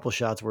a couple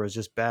shots where it was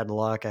just bad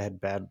luck. I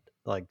had bad,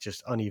 like,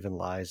 just uneven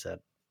lies that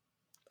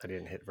I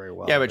didn't hit very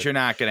well. Yeah, but you're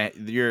not gonna.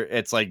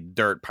 It's like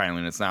dirt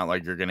piling. It's not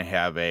like you're gonna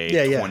have a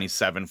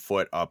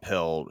 27-foot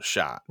uphill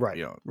shot.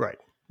 Right. Right.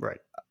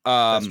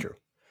 That's true.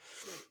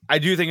 I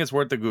do think it's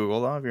worth the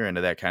Google though if you're into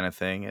that kind of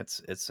thing.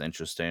 It's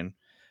interesting.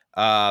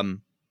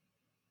 God,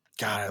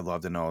 I'd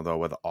love to know though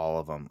with all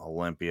of them: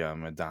 Olympia,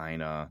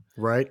 Medina,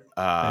 right?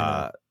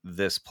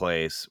 This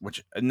place,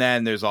 and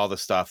then there's all the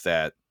stuff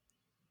that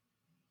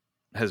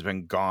has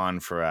been gone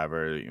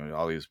forever.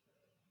 All these.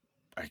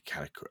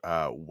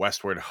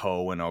 Westward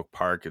Ho in Oak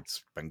Park.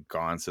 It's been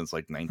gone since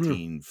like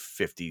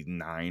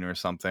 1959 or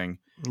something.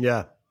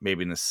 Yeah,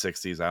 maybe in the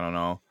 60s. I don't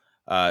know.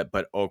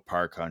 But Oak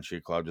Park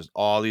Country Club, just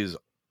all these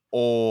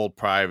old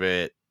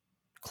private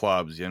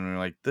clubs.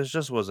 Like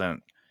this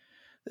wasn't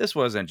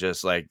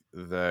just like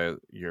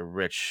your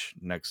rich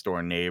next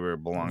door neighbor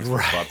belongs to the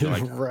club. You're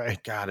like,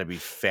 right. Gotta be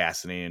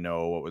fascinating to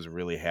know what was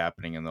really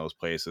happening in those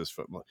places.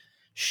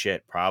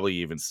 Probably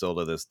even still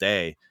to this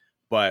day.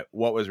 But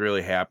what was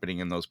really happening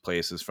in those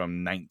places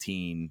from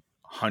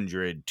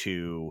 1900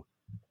 to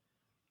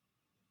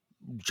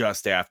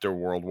just after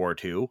World War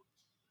II?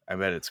 I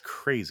bet it's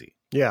crazy.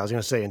 Yeah, I was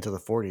going to say into the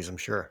 40s, I'm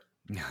sure.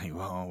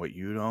 Well, what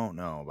you don't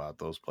know about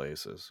those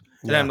places.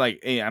 And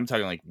I'm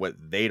talking like what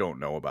they don't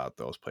know about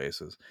those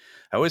places.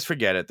 I always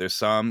forget it. There's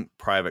some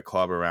private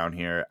club around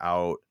here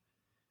out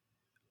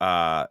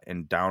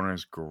in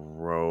Downers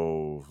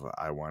Grove,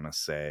 I want to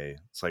say.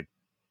 It's like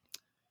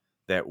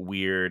that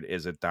weird,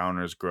 is it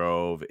Downers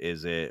Grove?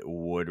 Is it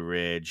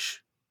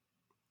Woodridge?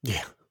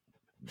 Yeah.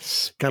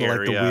 Kind of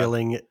like the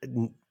Wheeling,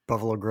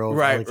 Buffalo Grove,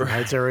 Arlington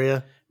Heights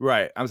area.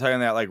 Right. I'm talking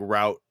that like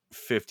Route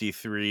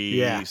 53,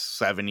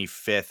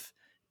 75th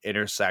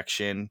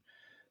intersection,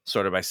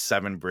 sort of by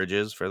Seven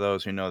Bridges, for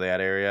those who know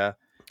that area.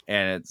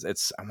 And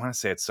it's I want to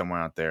say it's somewhere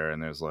out there,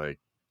 and there's like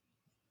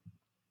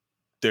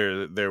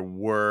there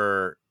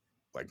were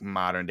like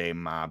modern day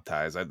mob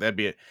ties. I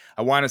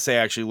want to say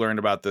I actually learned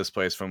about this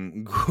place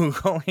from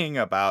Googling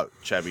about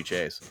Chevy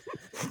Chase.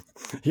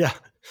 Yeah,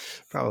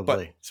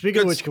 probably. But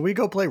speaking of which, can we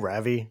go play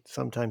Ravi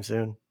sometime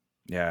soon?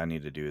 Yeah, I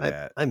need to do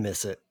that. I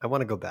miss it. I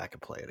want to go back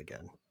and play it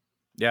again.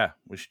 Yeah,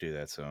 we should do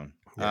that soon.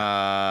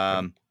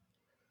 Yeah.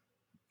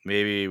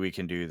 Maybe we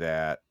can do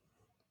that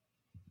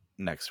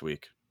next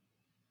week.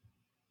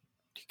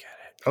 Do you get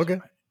it? Okay.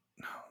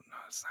 No,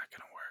 it's not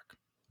going to work.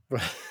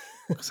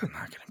 Because I'm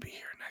not going to be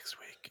here next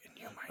week, and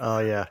you might. Oh,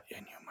 yeah.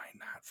 And you might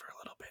not for a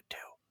little bit too.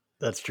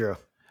 That's true.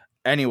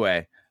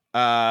 Anyway,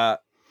 well,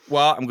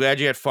 I'm glad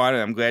you had fun,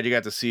 and I'm glad you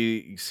got to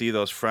see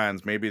those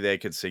friends. Maybe they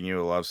could sing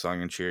you a love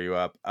song and cheer you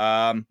up.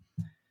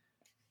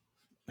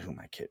 Who am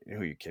I kidding?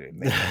 Who are you kidding?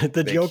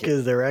 The joke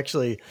is they're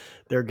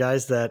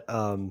guys that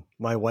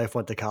my wife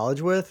went to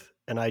college with,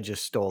 and I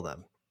just stole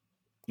them.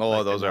 Oh,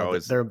 like, those are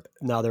always they're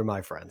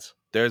my friends.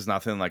 There's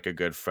nothing like a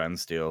good friend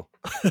steal.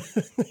 Yeah.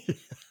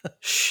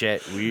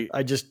 Shit,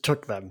 I just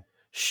took them.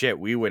 Shit,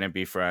 we wouldn't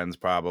be friends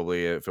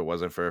probably if it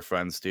wasn't for a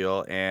friend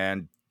steal.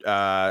 And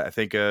I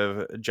think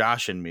of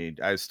Josh and me.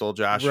 I stole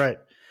Josh. Right.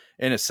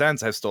 In a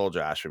sense, I stole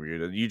Josh from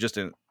you. You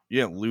didn't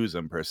lose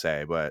him per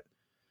se, but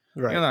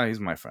he's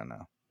my friend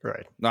now.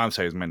 Right. No, I'm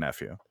sorry, he's my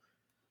nephew.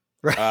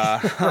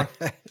 Right.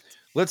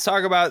 Let's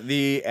talk about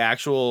the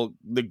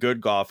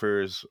good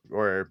golfers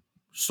or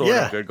sort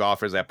of good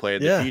golfers that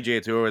played. The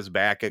PGA Tour was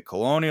back at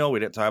Colonial. We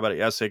didn't talk about it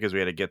yesterday because we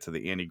had to get to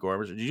the Andy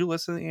Gorman show. Did you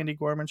listen to the Andy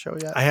Gorman show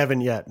yet? I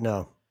haven't yet.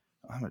 No.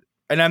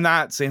 And I'm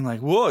not saying like,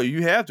 whoa,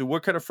 you have to.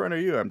 What kind of friend are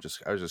you? I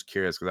was just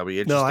curious because I'll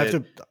be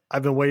interested. No,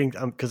 I've been waiting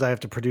because I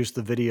have to produce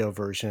the video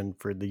version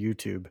for the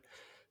YouTube.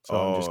 So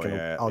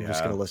I'm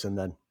just gonna listen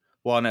then.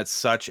 Well, and it's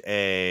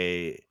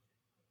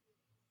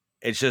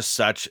just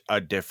such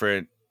a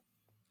different.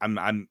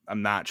 I'm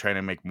not trying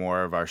to make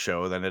more of our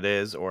show than it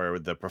is, or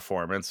the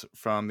performance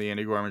from the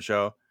Andy Gorman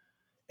show.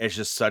 It's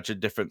just such a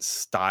different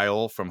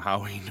style from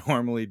how we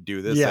normally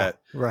do this. Yeah,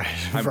 right.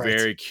 I'm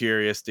very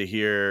curious to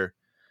hear,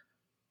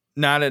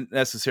 not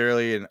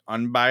necessarily an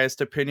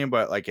unbiased opinion,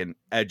 but like an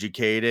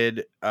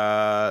educated,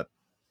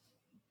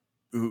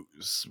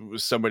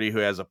 somebody who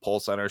has a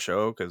pulse on our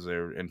show because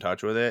they're in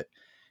touch with it,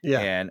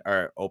 and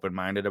are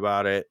open-minded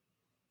about it.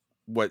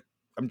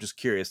 I'm just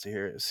curious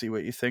to see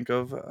what you think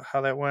of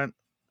how that went.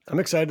 I'm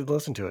excited to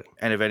listen to it.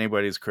 And if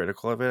anybody's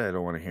critical of it, I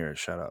don't want to hear it.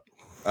 Shut up.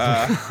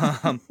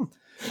 All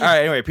right.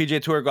 Anyway, PGA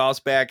Tour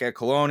golf's back at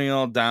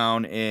Colonial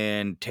down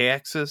in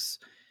Texas.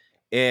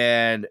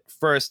 And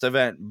first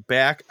event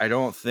back, I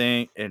don't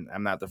think, and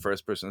I'm not the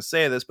first person to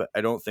say this, but I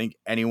don't think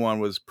anyone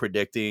was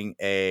predicting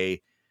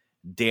a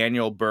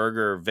Daniel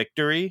Berger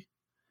victory.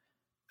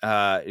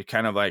 It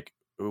kind of like,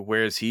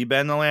 where's he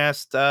been the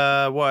last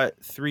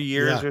 3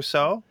 years or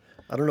so?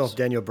 I don't know if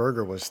Daniel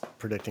Berger was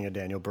predicting a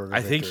Daniel Berger.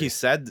 I think he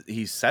said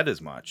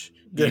as much.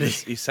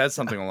 He said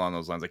something along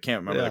those lines. I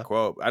can't remember the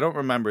quote. I don't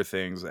remember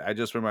things. I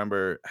just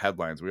remember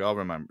headlines. We all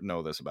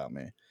know this about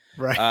me,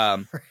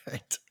 right?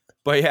 Right.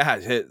 But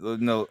yeah,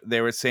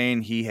 they were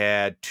saying he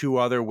had 2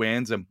 other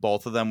wins, and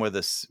both of them were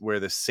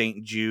the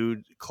St.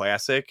 Jude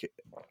Classic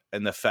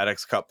and the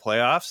FedEx Cup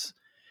playoffs.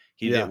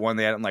 He did one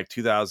they had in like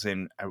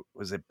 2000.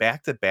 Was it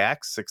back to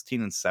back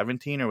 16 and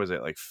 17, or was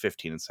it like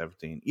 15 and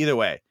 17? Either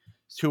way,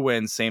 2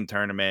 wins, same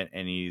tournament,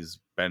 and he's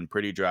been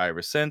pretty dry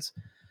ever since.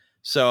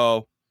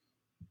 So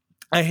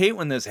I hate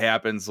when this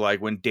happens,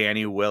 like when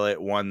Danny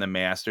Willett won the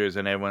Masters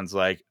and everyone's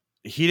like,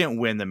 he didn't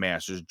win the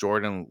Masters,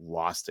 Jordan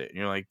lost it. And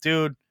you're like,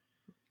 dude,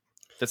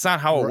 that's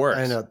not how it works.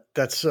 I know.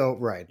 That's so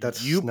right.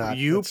 That's you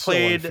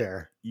played so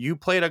unfair. You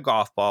played a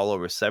golf ball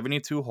over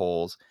 72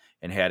 holes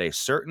and had a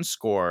certain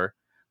score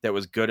that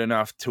was good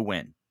enough to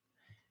win.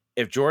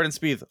 If Jordan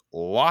Spieth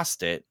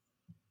lost it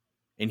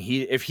and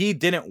if he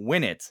didn't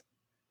win it,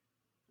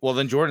 well,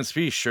 then Jordan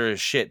Spieth sure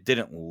as shit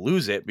didn't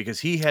lose it,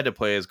 because he had to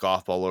play his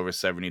golf ball over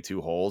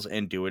 72 holes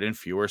and do it in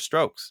fewer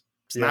strokes.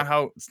 It's not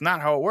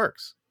how it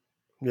works.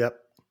 Yep.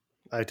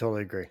 I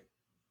totally agree.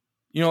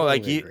 You know,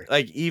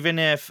 even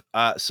if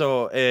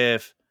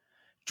if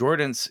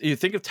Jordan's, you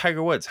think of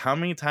Tiger Woods, how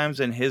many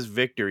times in his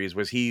victories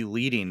was he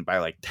leading by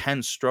like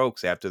 10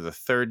 strokes after the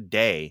 3rd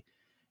day?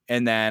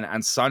 And then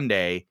on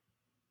Sunday,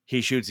 he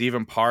shoots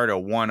even par to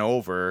 1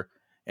 over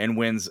and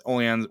wins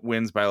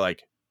by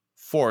like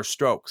 4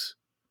 strokes.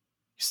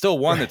 He still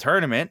won the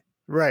tournament.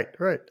 Right.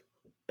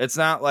 It's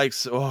not like,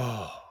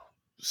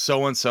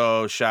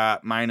 so-and-so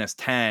shot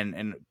 -10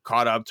 and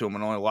caught up to him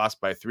and only lost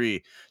by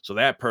 3. So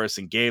that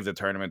person gave the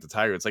tournament to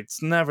Tiger. It's like,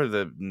 it's never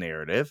the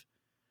narrative.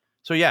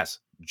 So yes,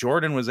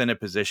 Jordan was in a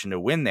position to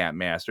win that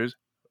Masters,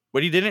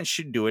 but he didn't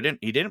do it.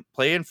 He didn't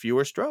play in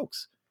fewer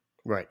strokes.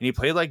 Right. And he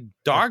played like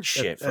dog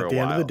shit for a while. At the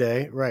end of the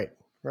day. Right.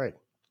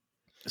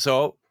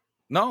 So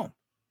no,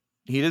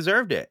 he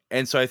deserved it.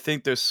 And so I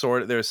think there's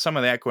some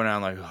of that going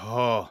on,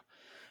 like,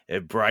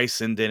 if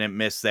Bryson didn't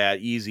miss that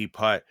easy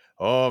putt,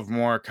 if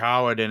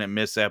Morikawa didn't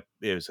miss that,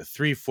 it was a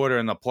 3-footer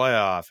in the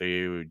playoff,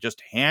 he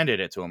just handed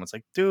it to him. It's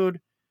like,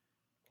 dude,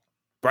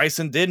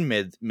 Bryson did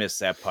miss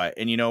that putt.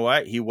 And you know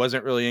what? He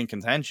wasn't really in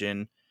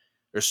contention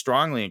or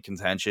strongly in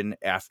contention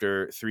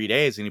after 3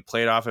 days. And he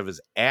played off of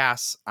his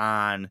ass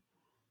on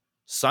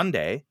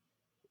Sunday,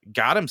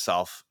 got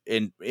himself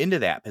into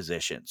that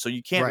position. So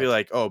you can't be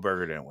like,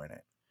 Berger didn't win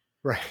it.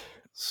 Right.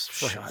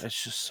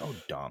 It's just so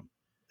dumb.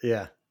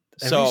 Yeah.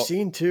 Have you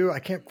seen too? I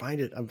can't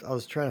find it. I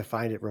was trying to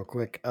find it real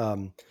quick.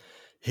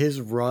 His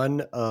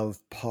run of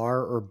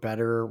par or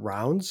better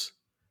rounds.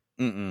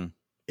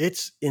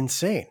 It's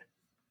insane.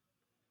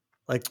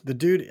 Like the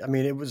dude, I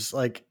mean, it was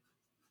like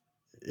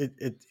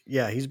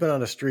he's been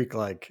on a streak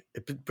like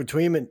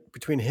between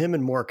him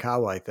and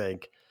Morikawa, I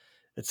think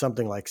it's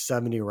something like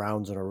 70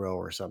 rounds in a row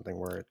or something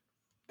where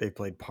they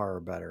played par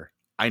or better.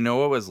 I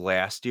know it was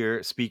last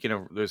year. Speaking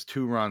of, there's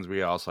 2 runs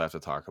we also have to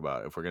talk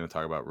about if we're going to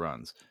talk about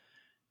runs.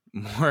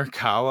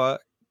 Morikawa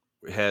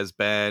has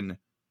been,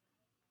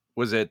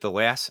 was it the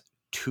last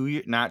 2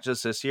 years, not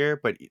just this year,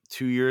 but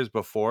 2 years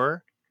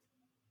before?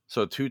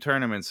 So 2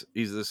 tournaments.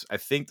 I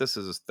think this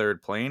is his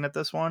 3rd playing at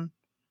this one.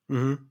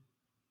 Mm-hmm.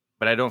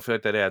 But I don't feel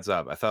like that adds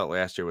up. I thought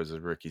last year was his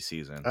rookie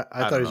season.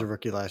 I thought he was a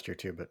rookie last year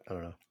too, but I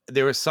don't know.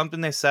 There was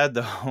something they said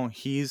though.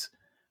 He's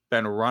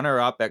been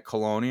runner-up at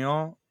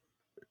Colonial.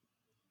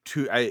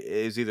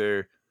 Is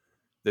either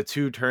the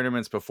 2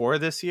 tournaments before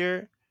this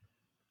year,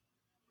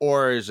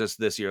 or is just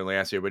this year and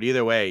last year. But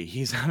either way,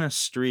 he's on a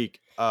streak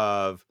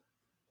of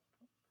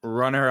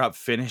runner-up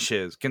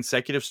finishes,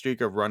 consecutive streak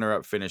of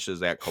runner-up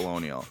finishes at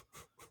Colonial.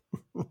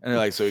 And they're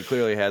like, so he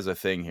clearly has a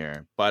thing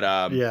here. But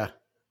I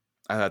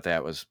thought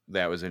that was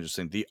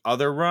interesting. The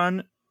other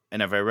run,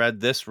 and if I read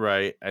this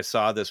right, I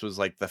saw this was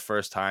like the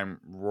first time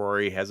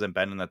Rory hasn't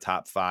been in the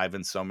top 5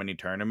 in so many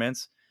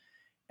tournaments.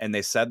 And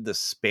they said the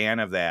span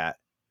of that,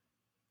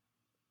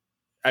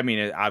 I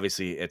mean,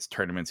 obviously it's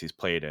tournaments he's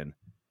played in.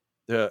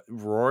 The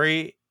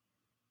Rory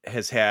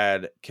has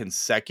had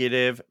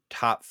consecutive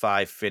top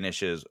 5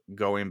 finishes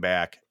going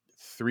back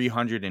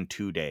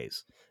 302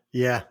 days.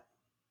 Yeah.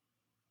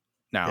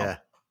 Now,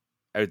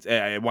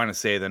 I want to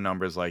say the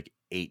number's like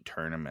 8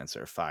 tournaments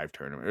or 5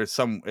 tournaments.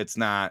 It's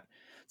not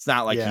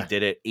like he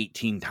did it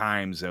 18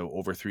 times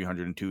over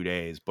 302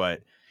 days,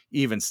 but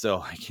even still,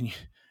 like,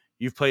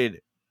 you've played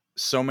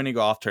so many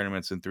golf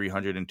tournaments in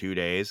 302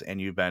 days and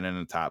you've been in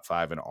the top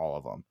 5 in all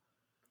of them.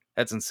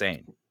 That's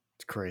insane.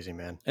 It's crazy,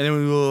 man. And then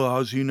we go,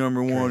 how's he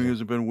number 1? He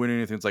hasn't been winning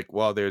anything. It's like,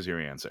 well, there's your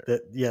answer.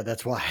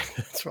 That's why.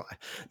 That's why.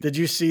 Did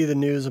you see the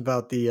news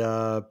about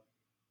the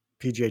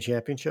PGA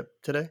Championship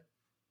today?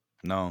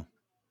 No.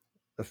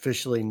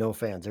 Officially no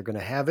fans. They're going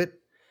to have it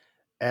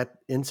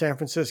in San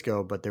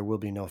Francisco, but there will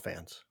be no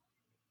fans.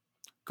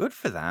 good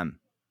for them.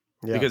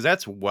 Yeah. Because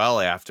that's well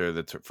after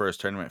the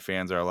first tournament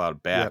fans are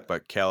allowed back, Yep.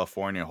 but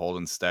California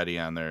holding steady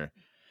on their.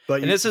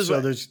 But And this is so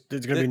what- there's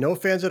going to be no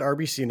fans at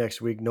RBC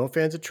next week, no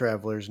fans at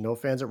Travelers, no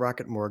fans at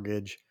Rocket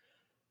Mortgage,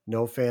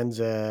 no fans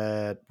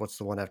at what's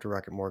the one after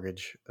Rocket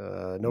Mortgage?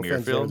 No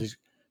fans there. Muirfield?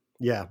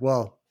 Yeah,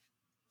 well,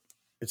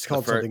 it's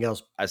called something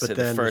else. I said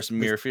the first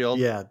Muirfield.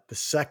 Yeah, the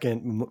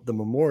second, the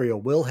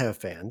Memorial will have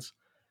fans,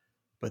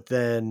 but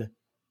then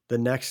the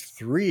next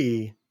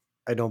three,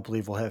 I don't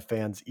believe will have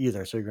fans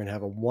either. So you're going to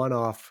have a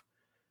one-off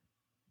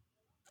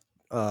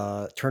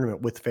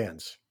tournament with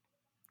fans.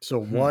 So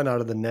one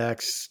out of the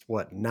next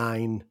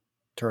 9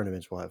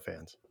 tournaments will have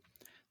fans.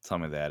 Tell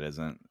me that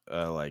isn't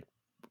like,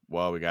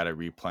 well, we got to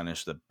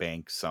replenish the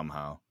bank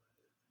somehow.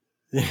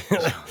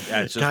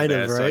 That's just kind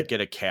of right. right. Like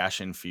get a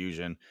cash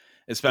infusion,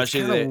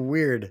 especially it's kind of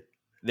weird.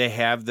 They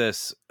have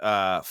this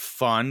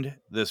fund,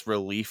 this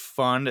relief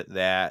fund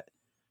that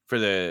for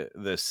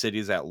the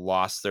cities that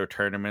lost their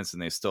tournaments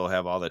and they still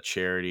have all the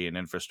charity and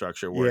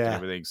infrastructure work and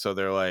everything. So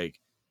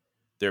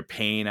they're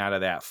paying out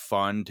of that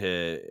fund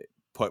to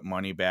put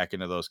money back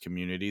into those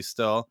communities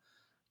still.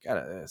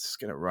 It's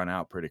gonna run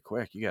out pretty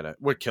quick.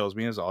 What kills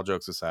me is, all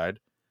jokes aside,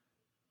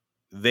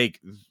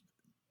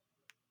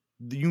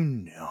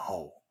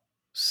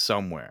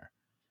 somewhere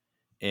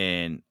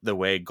in the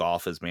way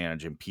golf is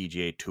managed in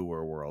PGA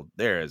Tour world,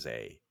 there is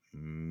a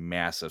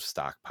massive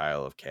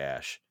stockpile of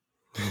cash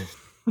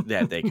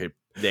that they could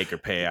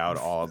pay out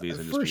all of these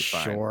and just be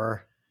fine.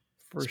 Sure.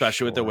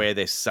 Especially with the way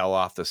they sell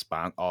off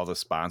all the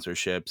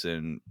sponsorships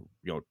and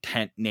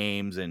tent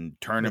names and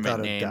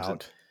tournament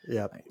names.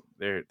 Yeah,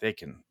 they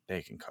can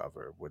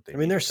cover what they. I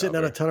mean, they're sitting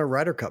on a ton of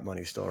Ryder Cup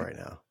money still right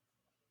now.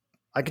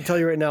 I can tell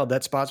you right now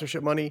that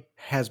sponsorship money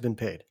has been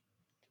paid.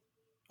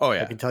 Oh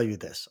yeah, I can tell you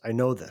this. I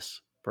know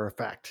this for a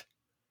fact.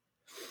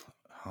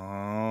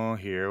 Oh,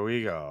 here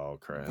we go,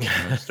 Chris,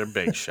 Mr.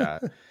 Big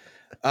Shot.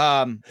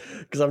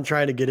 Because I'm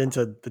trying to get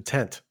into the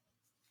tent.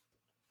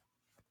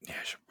 Yeah,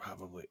 I should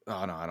probably.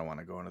 Oh no, I don't want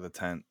to go into the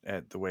tent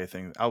at the way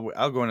things.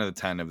 I'll go into the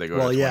tent if they go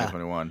to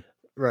 2021.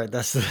 Right,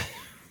 that's the.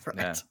 Right.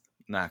 Yeah,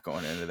 not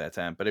going into that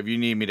tent. But if you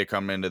need me to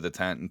come into the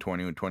tent in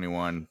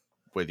 2021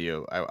 with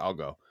you, I'll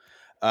go.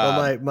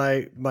 Well,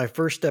 my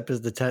first step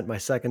is the tent. My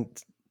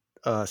second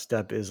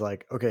step is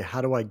like, okay,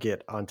 how do I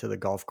get onto the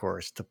golf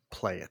course to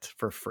play it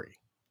for free?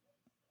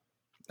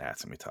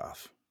 That's gonna be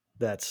tough.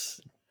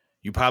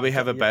 You probably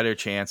have a better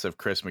chance of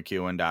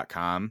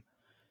chrismckeown.com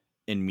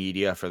in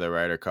media for the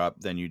Ryder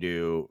Cup than you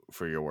do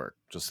for your work.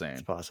 Just saying.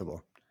 It's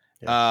possible.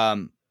 Yeah.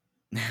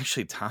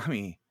 Actually,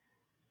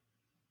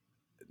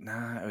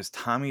 it was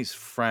Tommy's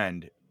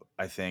friend,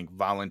 I think,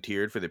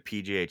 volunteered for the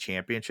PGA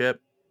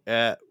Championship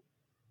at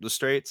the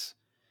Straits.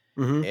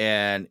 Mm-hmm.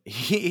 And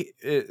he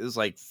is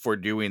like, for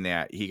doing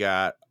that, he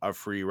got a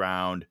free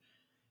round.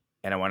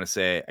 And I want to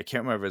say, I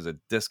can't remember if it was a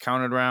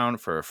discounted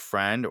round for a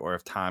friend or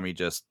if Tommy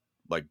just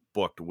like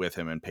booked with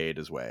him and paid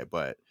his way.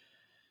 But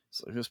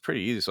it was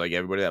pretty easy. So like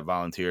everybody that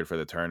volunteered for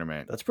the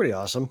tournament, that's pretty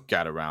awesome.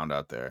 Got a round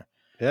out there.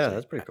 Yeah, so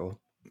that's pretty cool.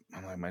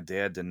 I'm like, my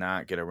dad did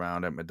not get a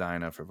round at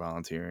Medina for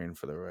volunteering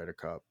for the Ryder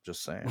Cup.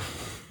 Just saying.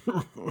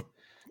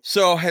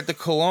 So at the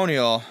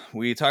Colonial,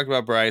 we talked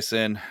about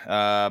Bryson.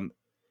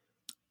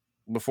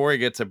 Before I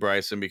get to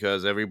Bryson,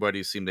 because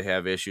everybody seemed to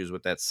have issues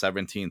with that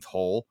 17th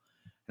hole,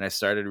 and I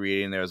started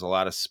reading, there was a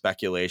lot of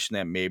speculation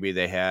that maybe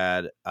they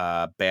had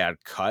a bad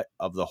cut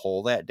of the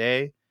hole that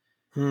day.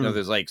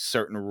 There's like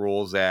certain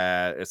rules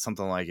that it's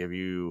something like if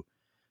you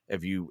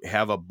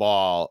have a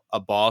ball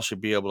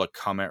should be able to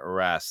come at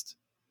rest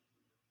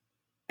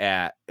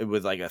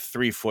with like a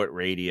 3-foot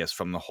radius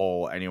from the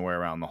hole anywhere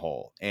around the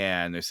hole.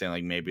 And they're saying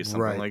like maybe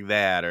something like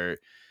that, or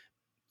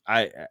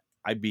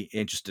I'd be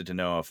interested to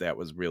know if that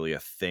was really a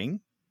thing.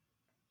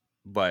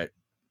 But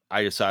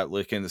I just started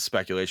looking at the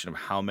speculation of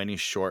how many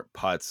short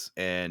putts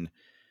and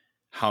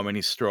how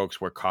many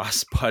strokes were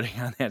cost putting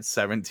on that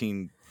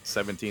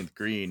 17th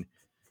green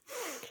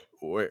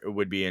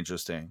would be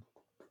interesting.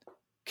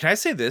 Can I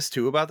say this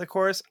too about the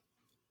course?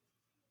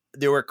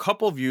 There were a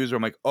couple of views where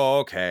I'm like, oh,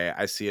 okay,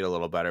 I see it a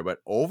little better. But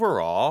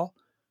overall,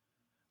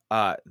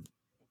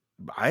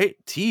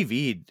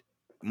 TV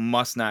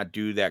must not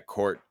do that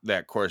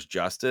course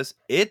justice.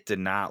 It did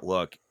not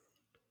look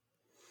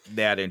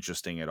that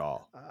interesting at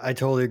all. I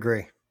totally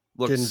agree.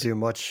 Didn't do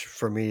much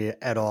for me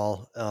at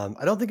all.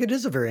 I don't think it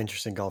is a very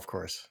interesting golf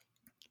course.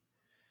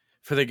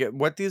 For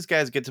what these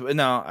guys get to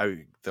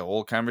the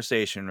whole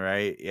conversation,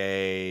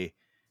 right?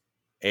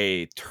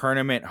 A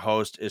tournament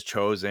host is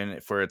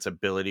chosen for its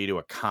ability to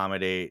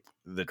accommodate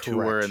the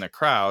tour and the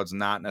crowds,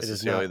 not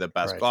necessarily the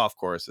best golf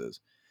courses.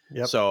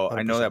 Yep, so 100%.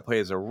 I know that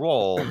plays a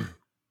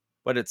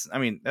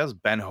that was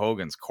Ben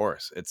Hogan's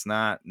course. It's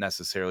not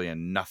necessarily a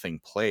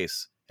nothing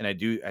place. And I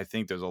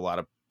think there's a lot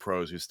of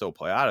pros who still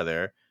play out of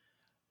there.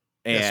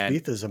 And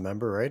Spieth is a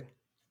member, right?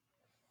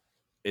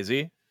 Is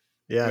he?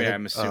 Yeah.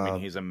 I'm assuming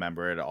he's a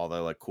member at all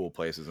the like cool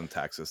places in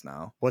Texas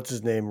now. What's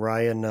his name?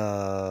 Ryan,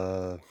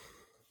 not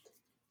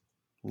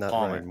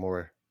Palmer. Ryan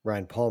Moore.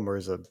 Ryan Palmer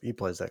he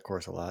plays that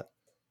course a lot.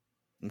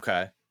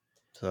 Okay.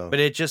 So, but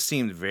it just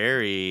seemed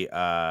very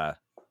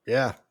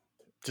Yeah.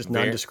 Just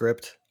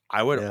nondescript.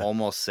 I would Yeah.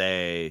 almost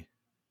say,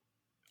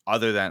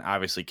 other than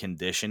obviously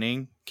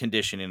conditioning,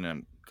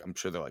 I'm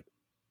sure they're like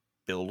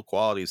build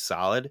quality is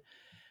solid.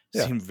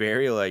 Yeah. Seem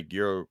very like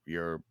your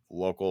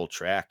local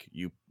track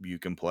you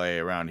can play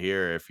around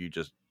here if you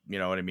just, you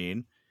know what I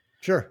mean?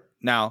 Sure.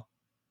 Now,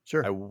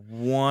 Sure. I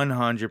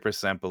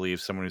 100% believe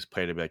someone who's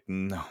played it be like,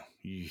 no,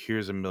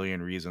 here's a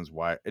million reasons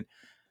why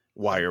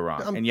you're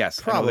wrong. And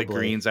yes, I know the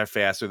greens are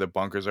faster, the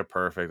bunkers are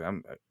perfect.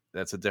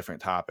 That's a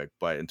different topic,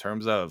 but in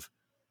terms of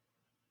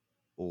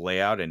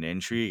layout and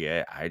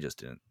intrigue, I just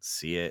didn't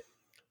see it.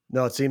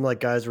 No, it seemed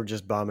like guys were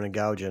just bombing and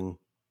gouging.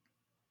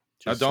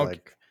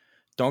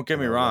 Don't get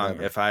me wrong.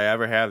 Whatever. If I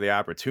ever have the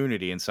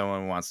opportunity and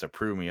someone wants to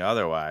prove me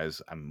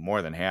otherwise, I'm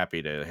more than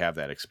happy to have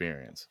that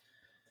experience.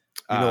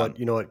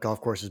 You know what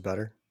golf course is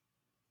better?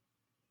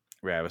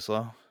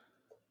 Ravislow.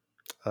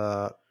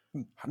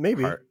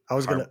 Maybe. I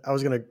was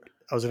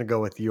gonna go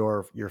with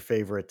your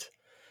favorite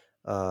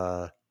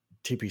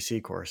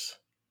TPC course.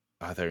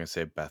 I thought you were gonna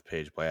say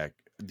Bethpage Black.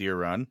 Deer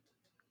Run.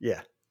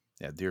 Yeah.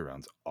 Yeah, Deer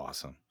Run's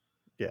awesome.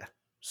 Yeah.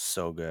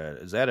 So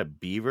good. Is that a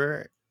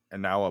beaver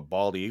and now a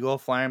bald eagle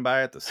flying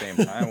by at the same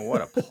time?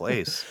 What a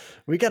place.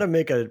 We gotta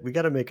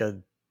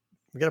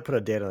put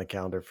a date on the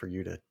calendar for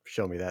you to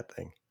show me that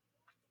thing.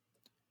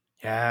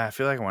 Yeah, I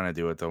feel like I want to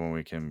do it though when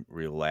we can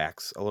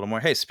relax a little more.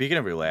 Hey, speaking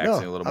of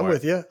relaxing a little more. I'm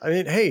with you. I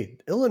mean, hey,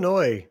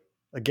 Illinois,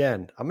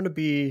 again, I'm going to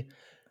be,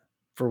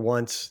 for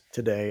once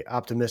today,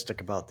 optimistic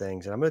about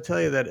things. And I'm going to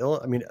tell you that,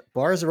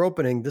 bars are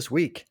opening this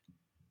week.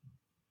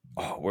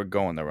 Oh, we're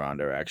going the wrong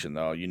direction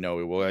though. You know,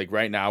 we will. Like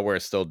right now we're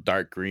still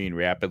dark green,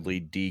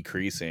 rapidly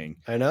decreasing.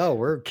 I know,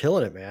 we're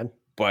killing it, man.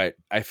 But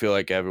I feel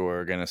like everywhere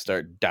we're going to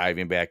start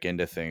diving back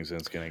into things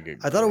and it's going to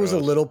get I thought it was a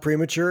little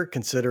premature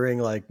considering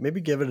like maybe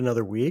give it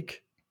another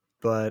week.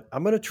 But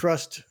I'm going to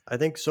trust. I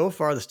think so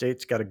far the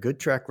state's got a good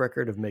track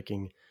record of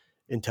making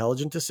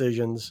intelligent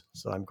decisions.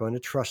 So I'm going to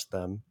trust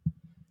them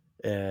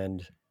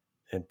and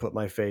put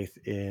my faith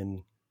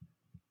in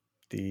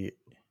the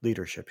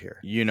leadership here.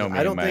 You know me.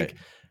 I don't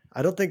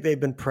think they've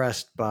been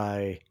pressed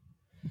by,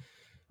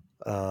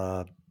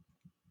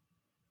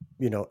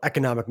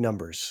 economic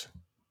numbers.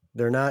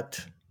 They're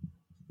not,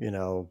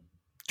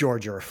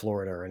 Georgia or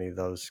Florida or any of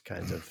those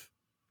kinds of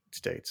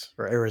states,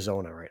 or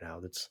Arizona right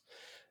now.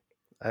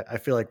 I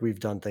feel like we've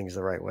done things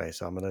the right way.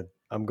 So I'm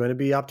going to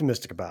be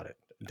optimistic about it.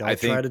 Don't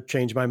try to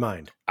change my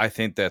mind. I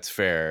think that's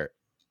fair,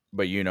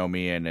 but you know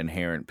me and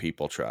inherent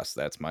people trust.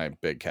 That's my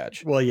big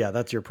catch. Well, yeah,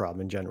 that's your problem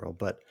in general,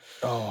 but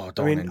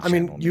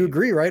you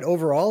agree, right?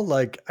 Overall,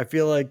 like, I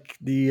feel like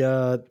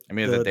the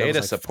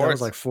data supports, that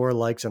was like 4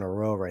 likes in a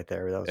row right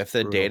there. That was if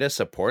the data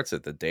supports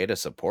it, the data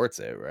supports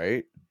it,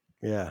 right?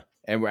 Yeah.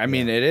 And I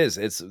mean, there's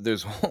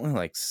only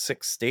like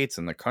 6 states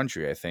in the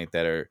country, I think,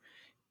 that are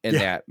in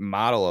that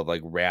model of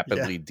like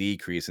rapidly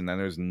decrease. And then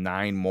there's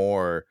 9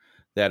 more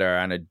that are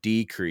on a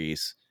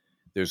decrease.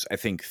 There's, I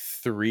think,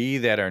 3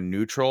 that are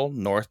neutral: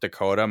 North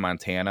Dakota,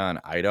 Montana, and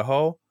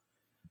Idaho.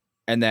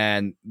 And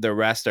then the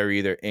rest are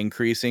either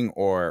increasing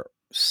or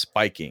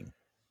spiking.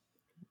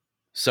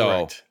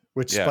 So,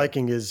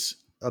 spiking is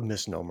a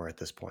misnomer at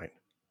this point.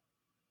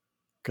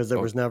 Because there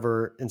was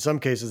never, in some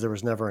cases, there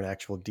was never an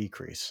actual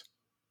decrease.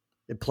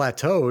 It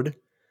plateaued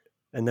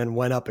and then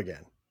went up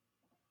again.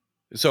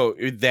 So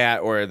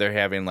that, or they're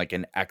having like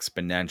an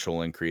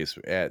exponential increase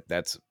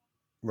that's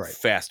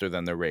faster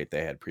than the rate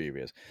they had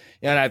previous.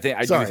 And I do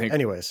think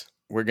anyways,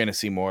 we're going to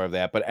see more of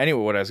that. But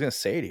anyway, what I was going to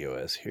say to you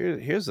is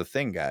here's the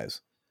thing,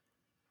 guys.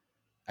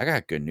 I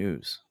got good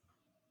news.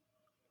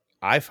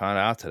 I found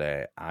out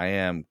today I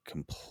am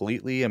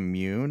completely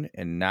immune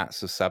and not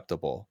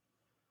susceptible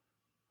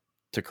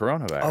to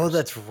coronavirus. Oh,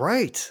 that's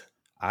right.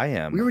 I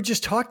am. We were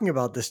just talking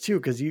about this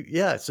too, because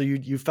so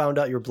you found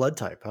out your blood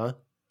type, huh?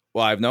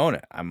 Well, I've known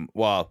it.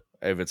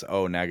 If it's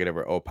O negative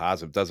or O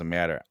positive, doesn't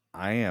matter.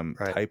 I am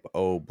type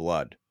O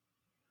blood.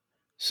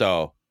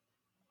 So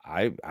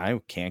I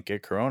can't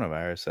get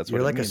coronavirus. That's what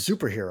you're like means. A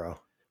superhero.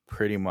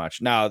 Pretty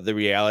much. Now, the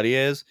reality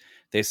is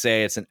they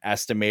say it's an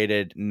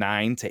estimated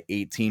 9 to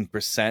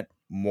 18%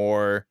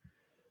 more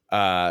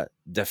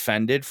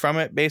defended from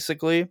it,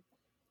 basically.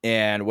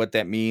 And what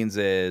that means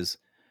is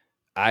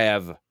I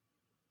have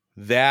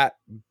that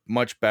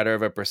much better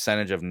of a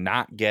percentage of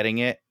not getting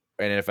it.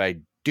 And if I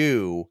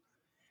do,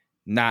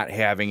 not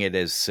having it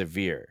as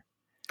severe.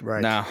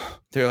 Right. Now,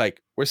 they're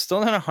like, we're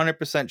still not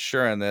 100%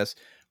 sure on this.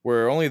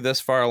 We're only this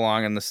far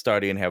along in the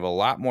study and have a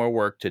lot more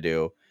work to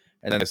do.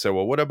 And then they said,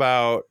 well, what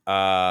about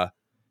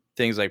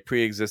things like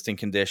pre-existing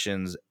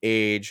conditions,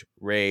 age,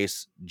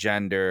 race,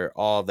 gender,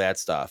 all of that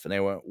stuff? And they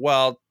went,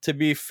 well, to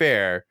be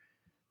fair,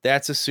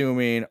 that's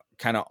assuming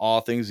kind of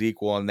all things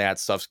equal and that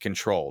stuff's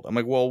controlled. I'm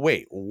like, well,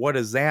 wait, what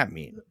does that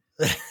mean?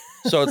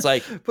 So it's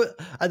like, but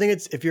I think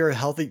it's, if you're a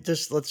healthy,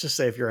 let's just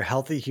say if you're a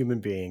healthy human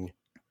being,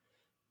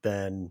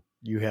 then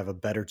you have a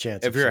better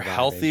chance. If you're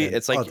healthy,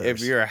 it's like others. If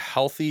you're a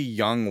healthy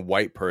young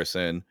white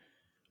person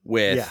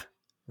with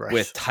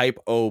type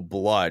O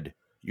blood,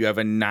 you have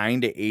a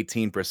 9 to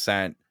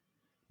 18%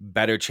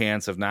 better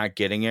chance of not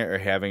getting it or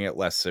having it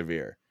less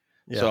severe.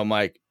 Yeah. So I'm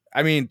like,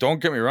 I mean, don't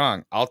get me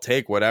wrong. I'll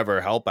take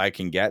whatever help I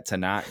can get to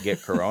not get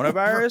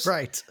coronavirus.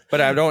 Right.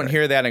 But I don't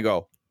hear that and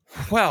go,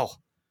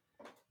 well,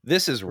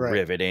 this is Right.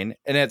 riveting.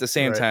 And at the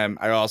same Right. time,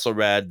 I also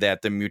read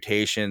that the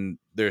mutation,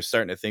 they're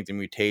starting to think the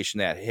mutation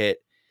that hit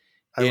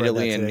I read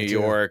Italy that and today, New too.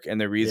 York, and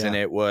the reason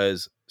Yeah. it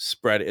was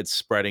it's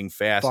spreading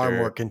faster. Far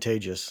more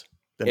contagious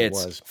than it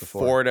was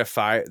before. 4 to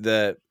 5.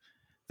 The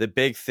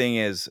big thing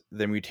is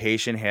the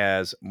mutation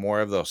has more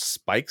of those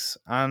spikes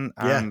on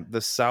Yeah.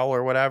 the cell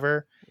or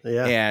whatever.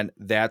 Yeah. And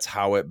that's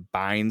how it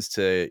binds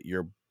to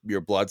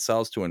your blood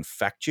cells to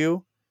infect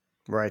you.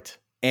 Right.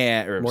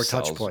 And or More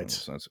cells, touch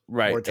points.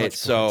 right? More touch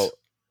So points.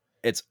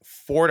 it's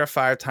 4 to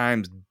 5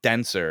 times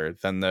denser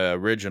than the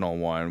original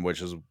one,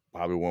 which is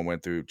probably one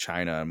went through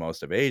China and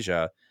most of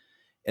Asia,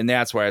 and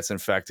that's why it's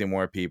infecting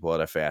more people at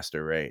a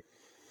faster rate.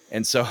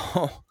 And so,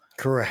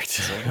 Correct.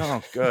 it's like,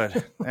 oh,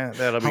 good,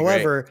 that'll be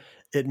However, great.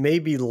 it may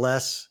be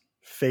less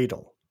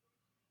fatal.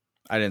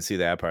 I didn't see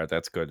that part.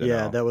 That's good to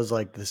know. That was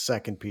like the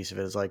second piece of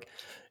it. Is like,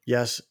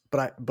 yes,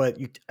 but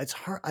it's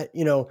hard.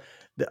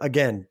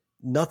 Again,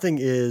 nothing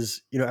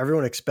is.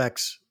 Everyone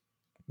expects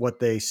what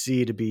they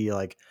see to be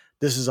like.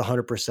 This is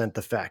 100%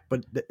 the fact,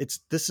 but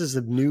this is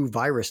a new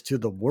virus to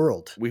the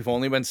world. We've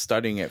only been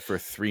studying it for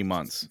 3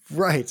 months.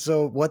 Right.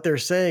 So what they're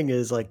saying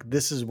is like,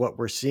 this is what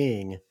we're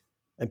seeing,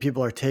 and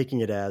people are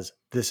taking it as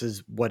this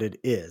is what it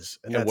is,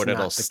 and that's what not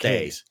it'll the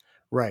stay. case.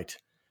 Right.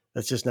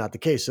 That's just not the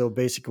case. So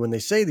basically, when they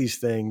say these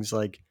things,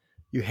 like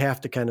you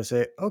have to kind of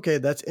say, okay,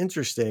 that's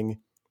interesting,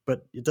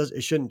 but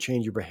it shouldn't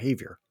change your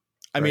behavior.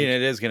 I mean,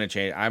 it is going to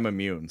change. I'm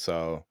immune,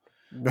 so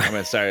I'm going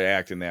to start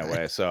acting that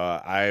way. So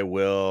I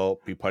will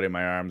be putting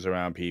my arms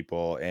around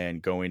people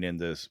and going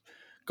into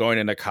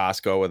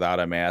Costco without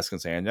a mask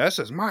and saying, "This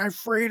is my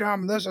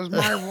freedom. This is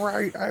my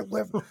right. I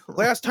live."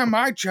 Last time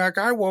I checked,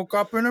 I woke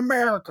up in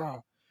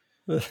America.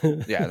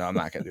 Yeah, no, I'm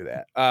not going to do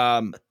that.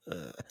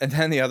 And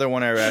then the other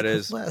one I read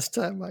is last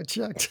time I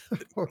checked, I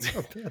woke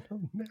up in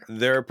America.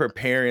 They're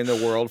preparing the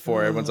world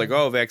for it. Everyone's like,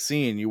 "Oh,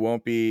 vaccine. You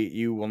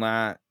will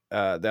not.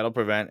 That'll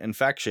prevent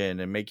infection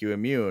and make you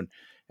immune."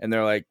 And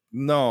they're like,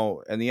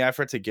 no. In the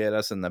effort to get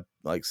us in the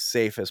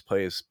safest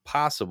place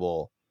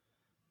possible,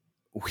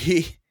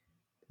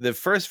 the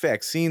first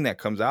vaccine that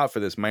comes out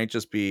for this might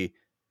just be,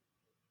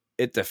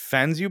 it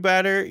defends you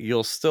better.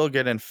 You'll still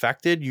get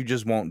infected. You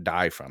just won't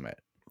die from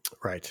it.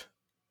 Right.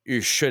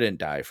 You shouldn't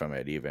die from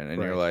it even. And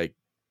Right. you're like,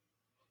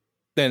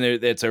 then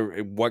it's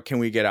what can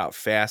we get out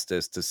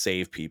fastest to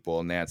save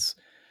people? And that's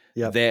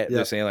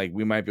they're saying like,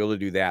 we might be able to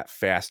do that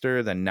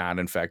faster than not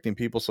infecting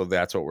people. So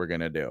that's what we're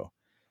going to do.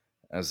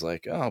 I was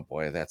like, oh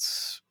boy,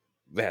 that's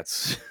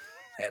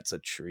a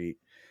treat.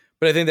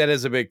 But I think that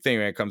is a big thing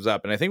when it comes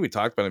up. And I think we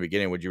talked about in the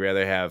beginning, would you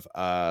rather have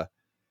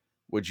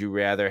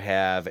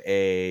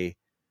a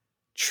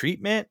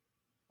treatment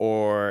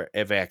or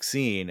a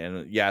vaccine?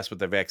 And yes, with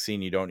the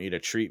vaccine, you don't need a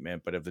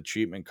treatment, but if the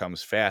treatment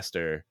comes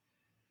faster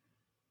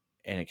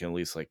and it can at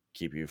least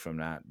keep you from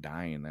not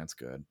dying, that's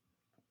good.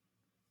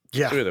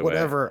 Yeah. So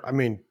whatever. I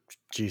mean,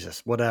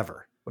 Jesus,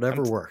 whatever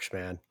works,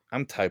 man.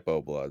 I'm type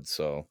O blood,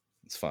 so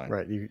it's fine.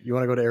 Right. You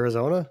want to go to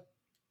Arizona?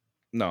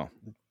 No.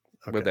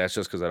 Okay. But that's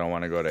just because I don't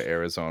want to go to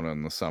Arizona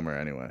in the summer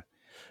anyway.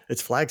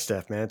 It's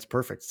Flagstaff, man. It's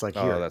perfect. It's like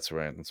here. Oh, that's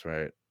right.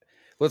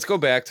 Let's go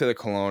back to the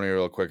Colonial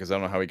real quick because I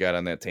don't know how we got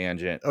on that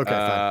tangent. Okay,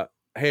 fine.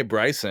 Hey,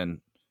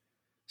 Bryson.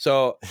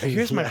 So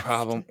here's my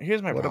problem.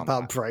 What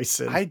about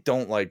Bryson? I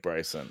don't like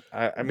Bryson.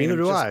 I mean,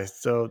 neither do I.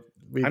 So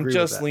I'm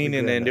just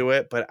leaning into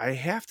it, but I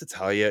have to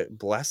tell you,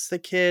 bless the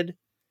kid.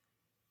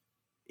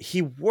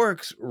 He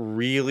works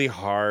really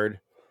hard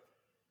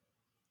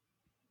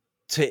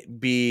to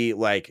be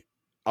like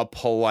a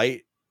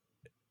polite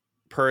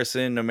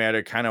person, no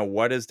matter kind of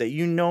what is that.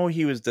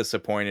 He was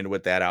disappointed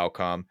with that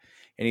outcome,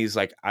 and he's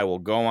like, I will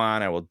go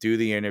on, I will do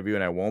the interview,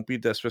 and I won't be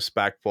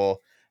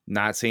disrespectful.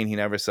 Not saying he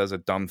never says a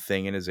dumb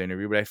thing in his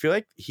interview, but I feel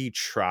like he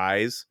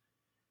tries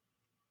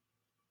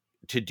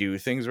to do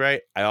things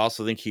right. I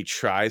also think he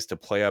tries to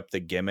play up the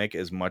gimmick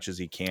as much as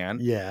he can.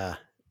 Yeah,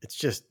 it's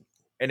just,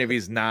 and if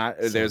he's not,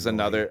 that's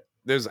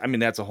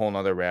a whole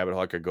nother rabbit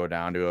hole I could go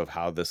down to of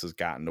how this has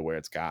gotten to where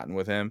it's gotten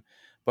with him.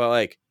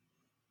 But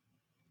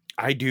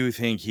I do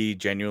think he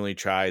genuinely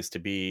tries to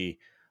be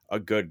a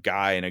good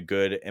guy and a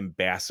good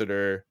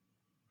ambassador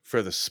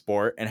for the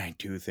sport. And I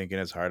do think in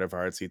his heart of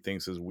hearts, he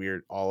thinks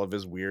all of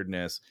his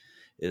weirdness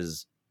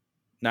is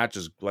not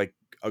just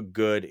a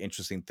good,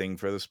 interesting thing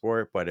for the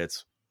sport, but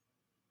it's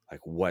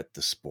what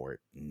the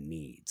sport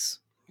needs.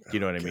 Do you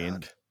know what I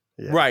mean?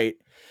 Yeah. Right.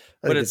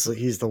 But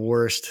he's the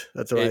worst.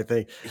 That's what I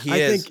think.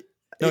 If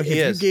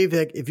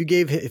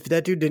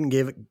that dude didn't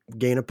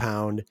gain a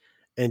pound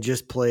and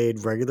just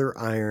played regular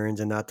irons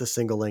and not the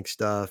single link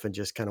stuff and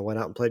just kind of went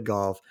out and played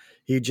golf,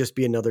 he'd just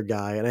be another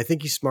guy. And I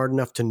think he's smart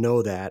enough to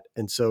know that.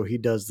 And so he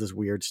does this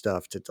weird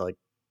stuff to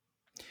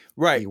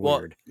right.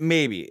 Well,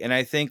 maybe. And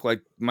I think I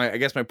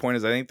guess my point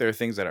is, I think there are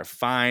things that are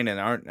fine and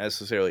aren't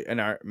necessarily,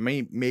 and are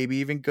maybe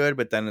even good,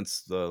 but then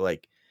it's the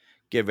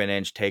give an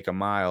inch, take a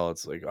mile.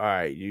 It's all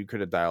right, you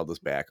could have dialed this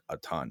back a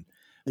ton.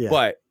 Yeah.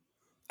 But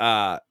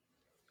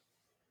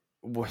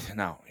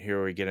now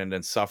here we get into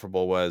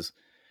insufferable was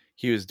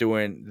he was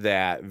doing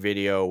that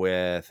video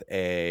with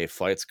a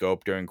flight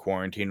scope during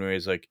quarantine where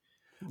he's like,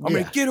 I'm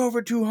Yeah. gonna get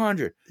over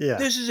 200. Yeah.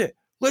 This is it.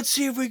 Let's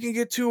see if we can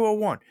get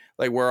 201.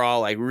 Like we're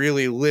all like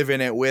really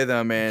living it with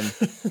him, and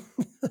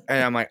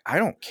I'm like, I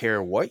don't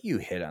care what you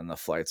hit on the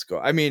flight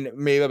scope. I mean,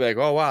 maybe I'll be like,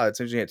 oh wow, it's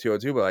interesting at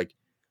 202, but like,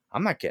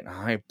 I'm not getting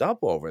hyped up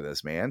over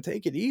this, man.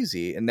 Take it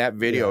easy. And that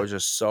video is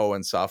just so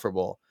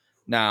insufferable.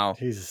 Now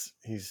he's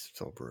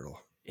so brutal.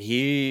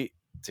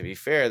 To be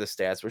fair, the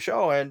stats were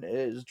showing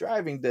his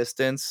driving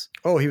distance.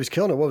 Oh, he was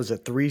killing it. What was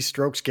it? 3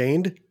 strokes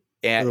gained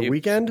for the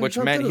weekend, which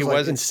meant he was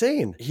wasn't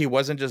insane. He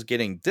wasn't just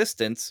getting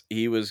distance;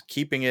 he was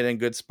keeping it in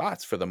good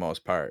spots for the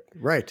most part.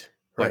 Right.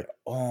 But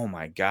oh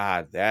my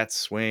god, that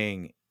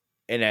swing!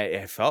 And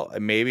I felt,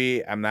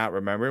 maybe I'm not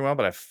remembering well,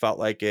 but I felt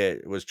like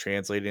it was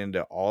translating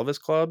into all of his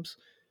clubs.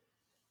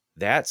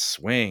 That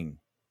swing,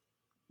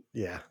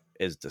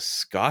 is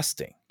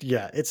disgusting.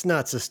 Yeah, it's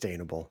not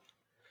sustainable.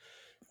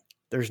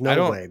 There's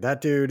no way. That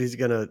dude,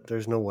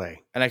 there's no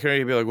way. And I can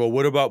already be like, well,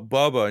 what about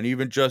Bubba? And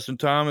even Justin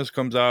Thomas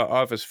comes out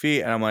off his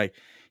feet. And I'm like,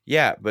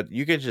 yeah, but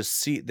you could just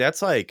see,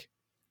 that's like,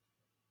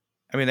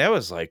 I mean, that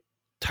was like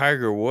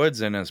Tiger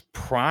Woods in his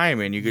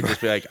prime. And you could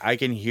just be like, I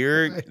can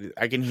hear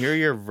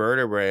your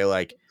vertebrae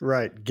like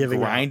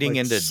giving grinding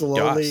out, into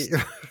slowly.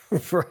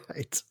 dust.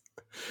 Right.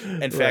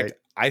 In fact,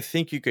 I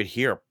think you could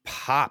hear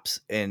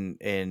pops in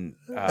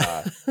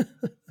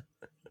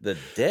the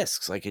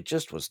discs. Like it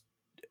just was,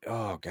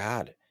 oh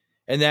God.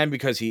 And then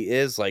because he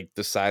is like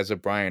the size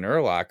of Brian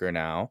Urlacher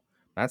now,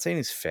 I'm not saying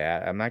he's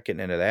fat. I'm not getting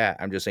into that.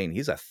 I'm just saying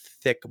he's a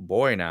thick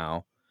boy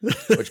now,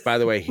 which by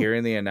the way,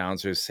 hearing the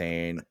announcers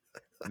saying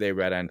they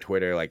read on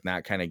Twitter, like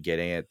not kind of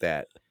getting it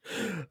that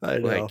I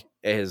know. like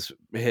his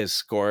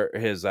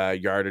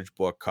yardage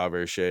book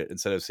cover should,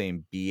 instead of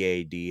saying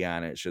BAD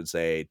on it, should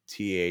say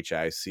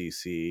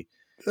THICC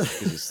because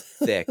he's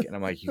thick. And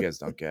I'm like, you guys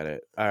don't get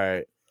it. All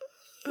right.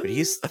 But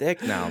he's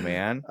thick now,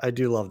 man. I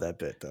do love that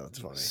bit though. It's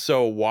funny.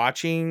 So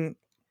watching,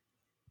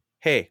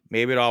 hey,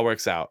 maybe it all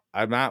works out.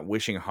 I'm not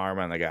wishing harm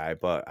on the guy,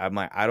 but I'm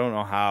like, I don't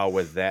know how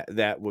with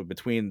that would,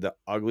 between the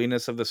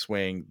ugliness of the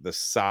swing, the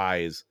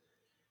size,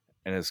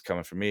 and it's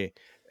coming from me.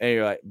 And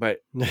you're like,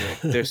 but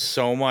there's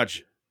so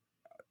much.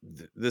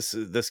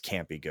 This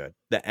can't be good.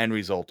 The end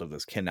result of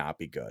this cannot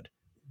be good.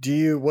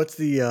 What's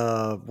the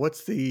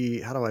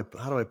how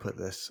do I put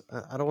this?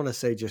 I don't want to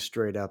say just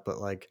straight up, but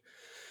like,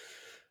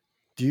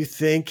 do you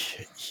think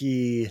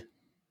he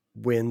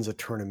wins a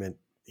tournament?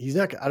 He's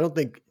not. I don't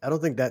think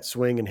that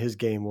swing in his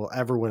game will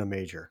ever win a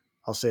major.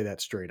 I'll say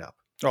that straight up.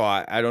 Oh,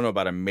 I don't know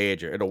about a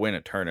major. It'll win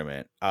a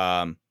tournament.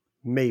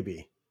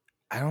 Maybe.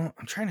 I'm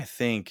trying to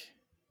think.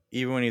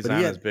 Even when he's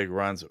on his big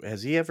runs,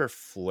 has he ever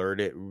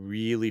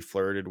really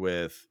flirted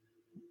with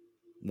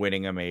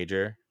winning a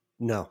major?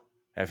 No.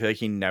 I feel like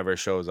he never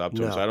shows up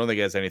to him. So I don't think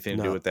it has anything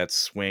to do with that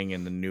swing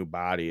and the new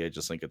body. I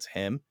just think it's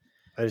him.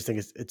 I just think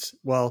it's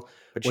well,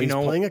 but when he's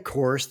playing a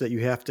course that you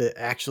have to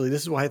actually,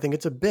 this is why I think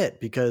it's a bit,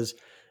 because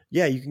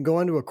you can go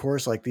onto a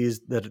course like these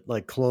that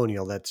like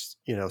Colonial that's,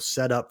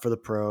 set up for the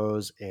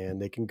pros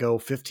and they can go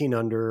 15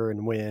 under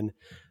and win.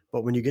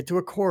 But when you get to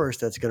a course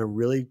that's going to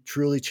really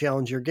truly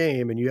challenge your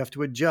game and you have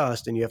to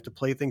adjust and you have to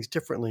play things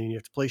differently and you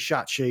have to play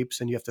shot shapes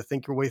and you have to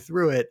think your way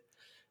through it,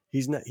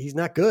 he's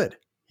not good.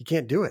 He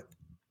can't do it.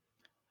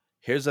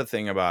 Here's the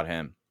thing about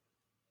him.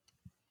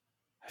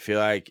 I feel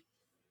like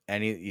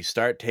you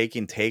start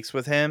taking takes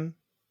with him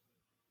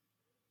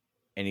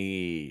and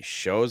he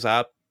shows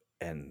up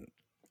and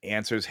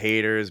answers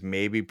haters,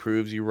 maybe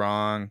proves you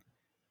wrong.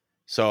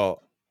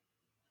 So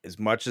as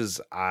much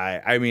as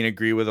I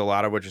agree with a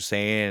lot of what you're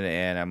saying,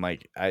 and I'm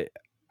like, I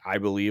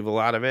believe a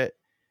lot of it.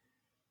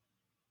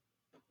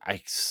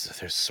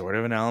 There's sort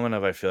of an element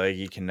of, I feel like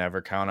you can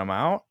never count him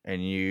out,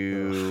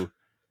 and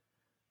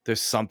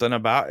there's something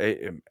about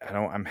it.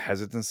 I'm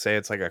hesitant to say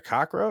it's like a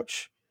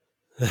cockroach,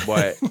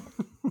 but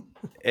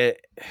like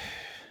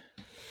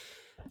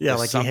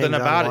something he hangs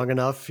about long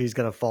enough, he's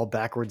going to fall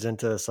backwards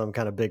into some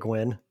kind of big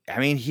win. I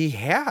mean, he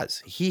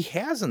has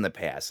in the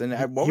past, and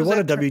he won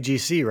a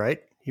WGC, right?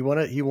 He won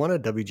a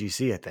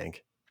WGC, I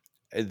think.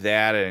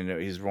 That,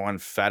 and he's won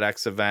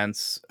FedEx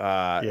events.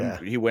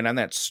 He went on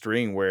that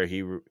string where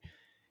he won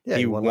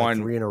like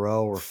 3 in a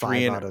row or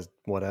 5 out of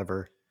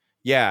whatever.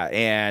 Yeah,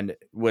 and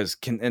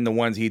in the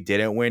ones he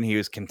didn't win, he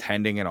was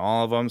contending in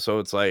all of them. So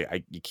it's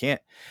like you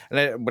can't.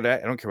 But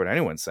I don't care what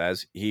anyone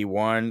says. He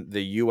won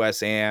the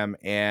USAM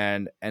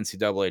and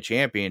NCAA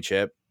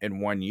championship in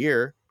 1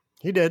 year.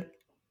 He did.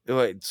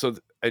 So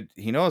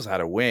he knows how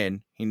to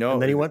win. And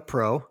then he went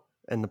pro.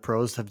 And the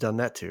pros have done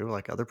that too.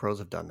 Like other pros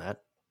have done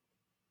that.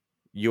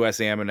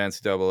 USAM and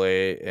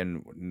NCAA,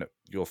 and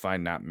you'll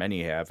find not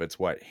many have. It's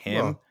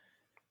him,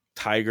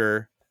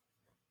 Tiger,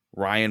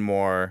 Ryan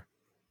Moore.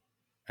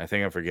 I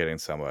think I'm forgetting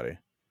somebody.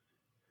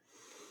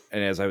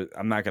 And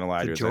I'm not going to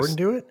lie to you. Did Jordan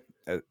do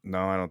it?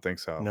 No, I don't think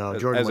so. No,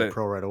 Jordan went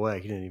pro right away.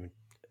 He didn't even.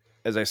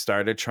 As I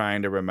started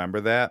trying to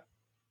remember that,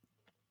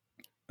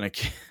 and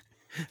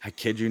I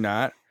kid you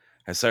not,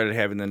 I started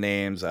having the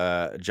names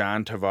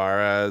John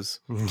Tavares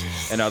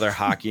and other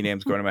hockey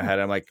names going in my head.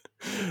 I'm like,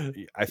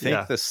 I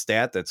think the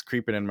stat that's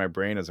creeping in my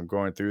brain as I'm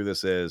going through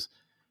this is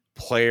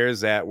players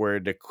that were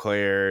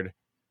declared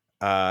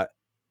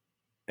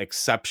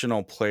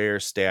exceptional player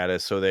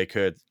status so they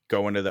could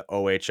go into the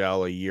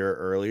OHL a year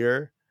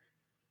earlier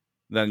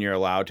than you're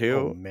allowed to.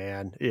 Oh,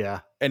 man.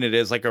 Yeah. And it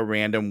is like a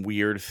random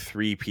weird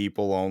 3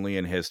 people only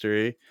in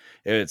history.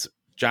 It's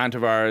John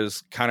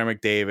Tavares, Connor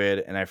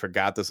McDavid, and I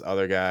forgot this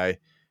other guy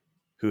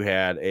who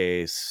had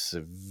a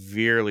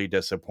severely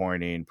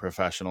disappointing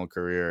professional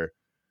career.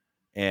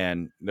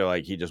 And they're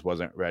like, he just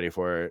wasn't ready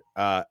for it.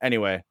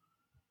 Anyway,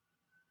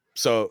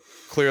 so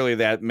clearly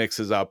that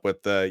mixes up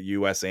with the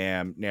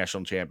USAM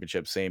national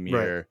championship same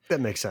year. Right.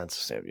 That makes sense.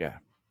 So, yeah.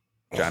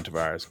 John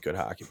Tavares, good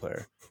hockey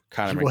player.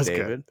 Connor He was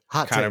McDavid. good.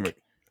 Hot Connor take.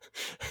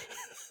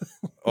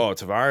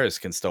 Tavares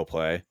can still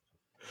play.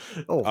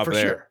 Oh, Up for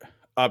there. sure.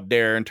 Up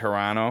there in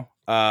Toronto.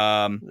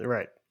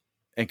 Right.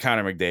 And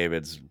Connor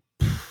McDavid's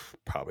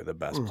probably the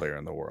best player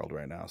in the world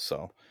right now.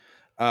 So,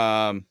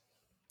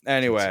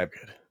 anyway, So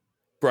good.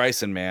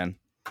 Bryson, man,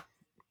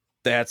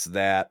 that's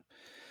that.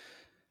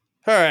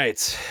 All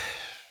right.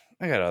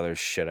 I got other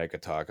shit I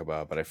could talk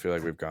about, but I feel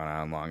like we've gone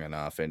on long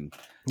enough. And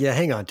Yeah,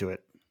 hang on to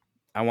it.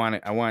 I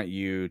want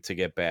you to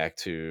get back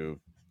to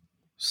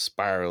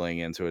spiraling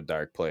into a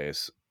dark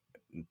place.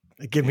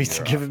 Give me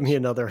in your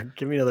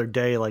another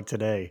day like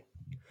today.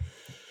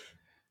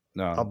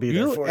 No, I'll be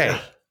there for you.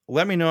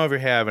 Let me know if you're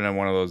having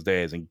one of those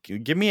days and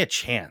give me a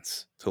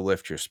chance to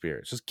lift your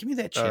spirits. Just give me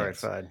that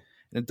chance. All right, fine.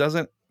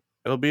 And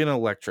it'll be an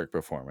electric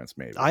performance,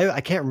 maybe.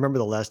 I can't remember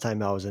the last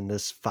time I was in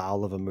this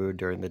foul of a mood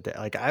during the day.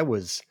 Like I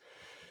was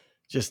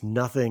just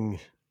nothing.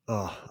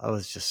 Oh,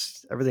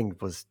 everything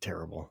was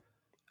terrible.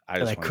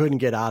 I couldn't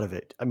get out of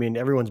it. I mean,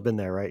 everyone's been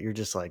there, right? You're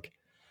just like,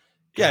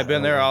 yeah, I've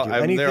been there.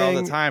 I'm there all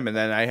the time. And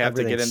then I have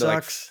to get into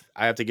sucks.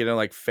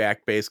 like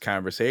fact-based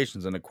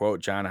conversations. And to quote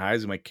John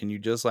Heisman, like, can you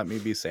just let me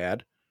be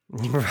sad?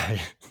 Right.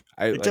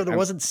 It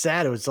wasn't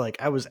sad. It was like,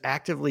 I was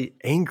actively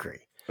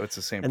angry. It's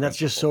the same. And that's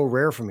just so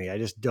rare for me. I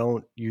just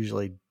don't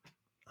usually,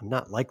 I'm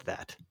not like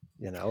that,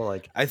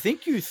 like. I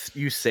think you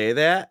say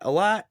that a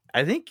lot.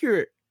 I think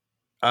you're,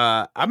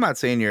 I'm not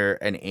saying you're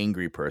an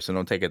angry person.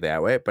 Don't take it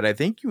that way. But I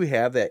think you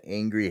have that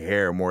angry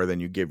hair more than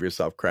you give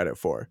yourself credit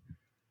for.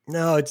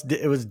 No,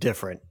 it was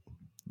different.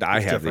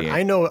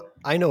 I know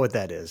what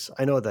that is.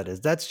 I know what that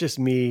is. That's just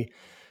me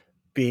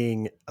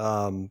being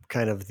kind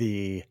of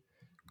the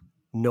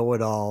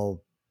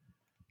know-it-all,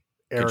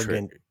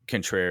 arrogant,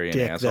 contrarian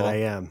dick asshole that I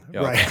am. Yeah,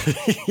 right?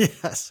 Okay.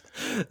 Yes,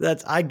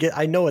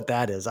 I know what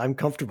that is. I'm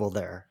comfortable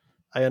there.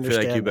 I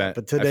understand.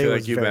 But today I feel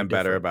like you've been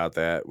better about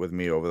that with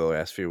me over the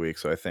last few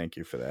weeks. So I thank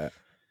you for that.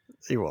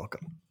 You're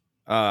welcome.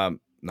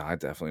 No, I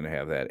definitely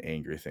have that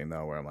angry thing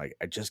though, where I'm like,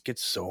 I just get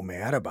so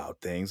mad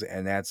about things,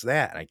 and that's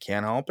that, and I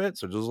can't help it.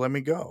 So just let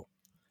me go.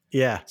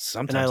 Yeah.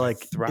 Sometimes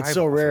and it's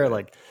so rare.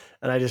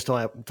 And I just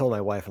told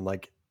my wife, I'm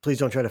like, please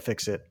don't try to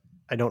fix it.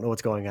 I don't know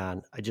what's going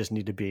on. I just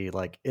need to be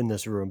like in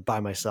this room by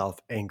myself,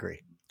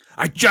 angry.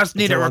 I just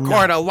need to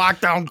record a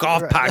lockdown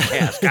golf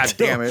podcast. God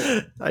damn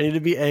it. I need to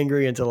be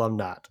angry until I'm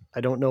not.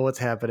 I don't know what's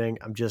happening.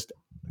 I'm just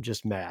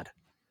mad.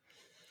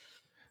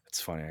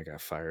 It's funny. I got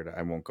fired.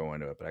 I won't go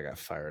into it, but I got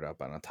fired up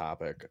on a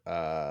topic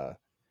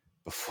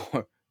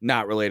before,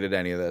 not related to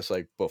any of this.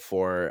 Like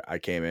before I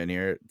came in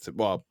here,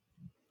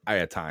 I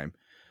had time.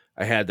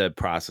 I had the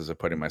process of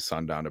putting my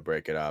son down to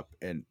break it up,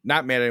 and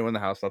not mad at anyone in the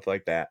house, nothing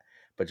like that,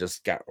 but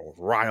just got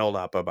riled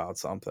up about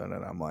something.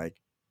 And I'm like,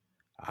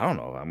 I don't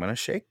know. I'm going to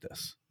shake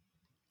this.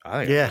 I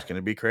think I'm just going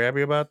to be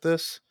crabby about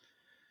this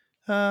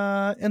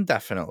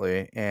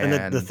indefinitely.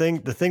 And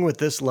the thing with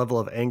this level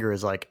of anger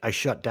is like, I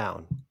shut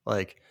down.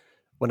 Like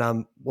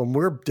when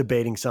we're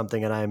debating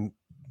something and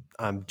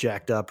I'm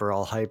jacked up or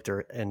all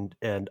hyped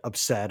and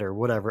upset or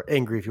whatever,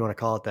 angry, if you want to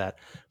call it that,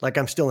 like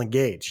I'm still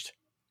engaged.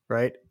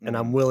 Right. Mm-hmm. And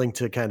I'm willing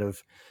to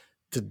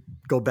to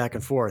go back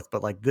and forth.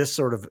 But like this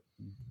sort of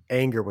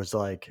anger was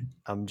like,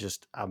 I'm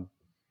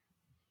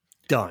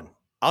done.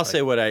 I'll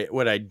say what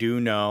I do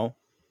know.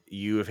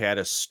 You have had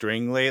a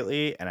string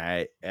lately, and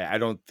I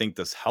don't think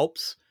this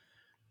helps,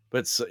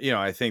 but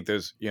I think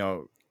there's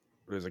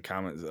a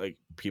comment like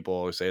people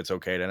always say it's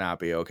okay to not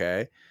be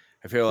okay.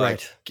 I feel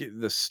like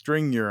the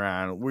string you're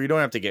on, we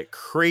don't have to get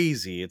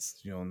crazy.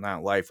 It's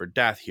not life or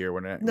death here. We're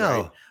not, no,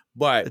 right?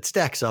 But it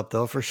stacks up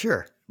though for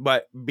sure.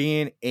 But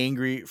being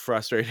angry,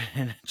 frustrated,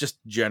 and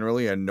just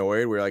generally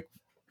annoyed, we're like,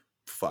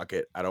 fuck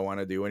it, I don't want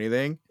to do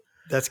anything.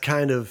 That's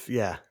kind of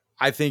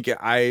I think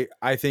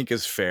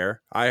is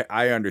fair.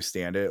 I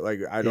understand it. Like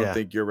I don't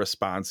think your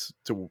response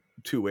to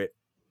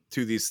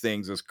these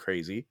things is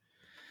crazy.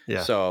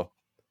 Yeah. So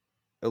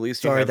at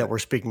least sorry that we're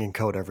speaking in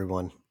code,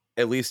 everyone.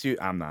 At least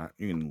I'm not.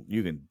 You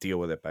can deal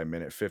with it by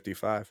minute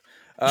 55.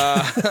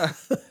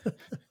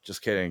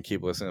 Just kidding.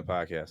 Keep listening to the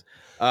podcast.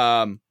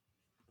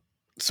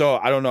 So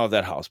I don't know if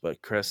that helps,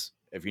 but Chris,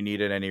 if you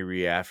needed any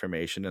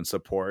reaffirmation and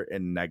support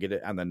and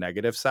on the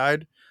negative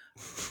side,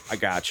 I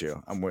got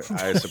you.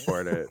 I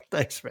support it.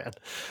 Thanks, man.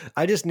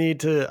 I just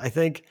need to, I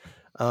think,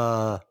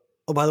 by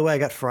the way, I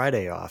got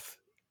Friday off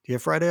Do you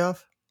have Friday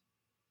off?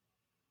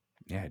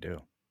 Yeah, I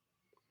do.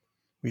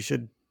 We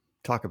should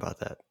talk about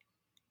that.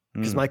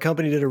 Because my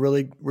company did a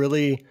really,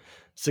 really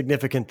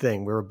significant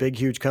thing. We're a big,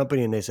 huge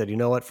company, and they said, you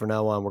know what? From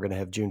now on, we're going to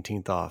have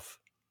Juneteenth off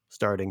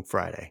starting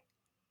Friday.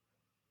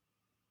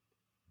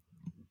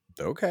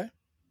 Okay.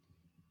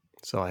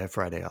 So I have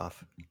Friday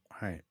off.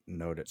 All right.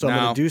 Noted. So I'm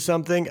going to do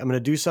something. I'm going to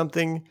do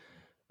something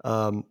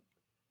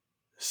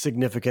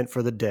significant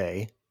for the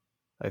day.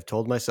 I've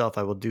told myself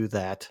I will do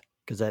that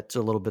because that's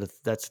a little bit of,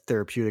 that's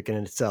therapeutic in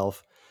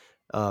itself.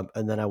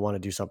 And then I want to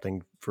do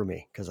something for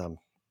me because I'm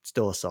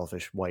still a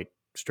selfish, white,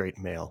 straight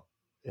male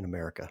in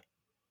America.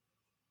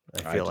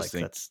 I feel like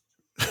that's...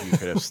 You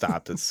could have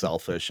stopped at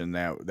selfish, and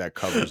that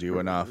covers you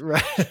enough.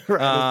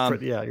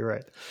 Right. Yeah, you're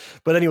right.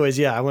 But anyways,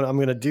 yeah, I'm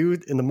going to do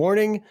in the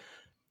morning.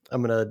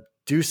 I'm going to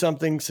do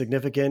something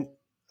significant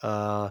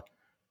that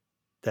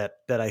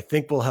I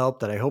think will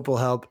help, that I hope will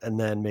help, and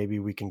then maybe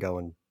we can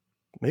go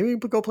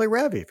play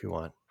Ravi if you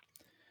want.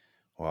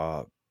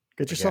 Well,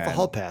 get yourself a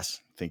hall pass.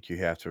 I think you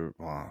have to.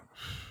 Well,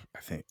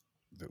 I think.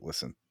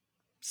 Listen,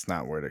 it's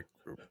not where to.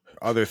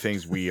 Other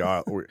things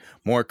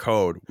more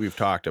code we've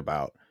talked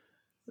about.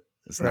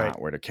 It's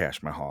not where to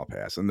cash my hall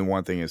pass. And the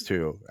one thing is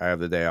too, I have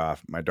the day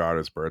off. My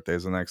daughter's birthday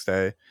is the next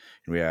day,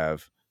 and we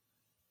have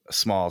a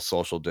small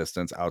social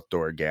distance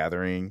outdoor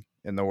gathering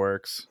in the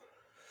works.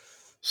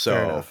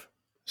 So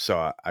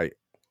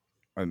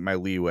my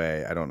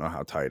leeway, I don't know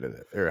how tight it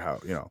is, or how,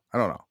 I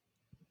don't know.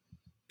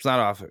 It's not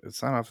off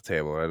the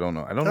table. I don't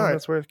know. I don't know if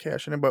it's worth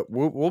cashing in, but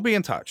we'll be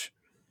in touch.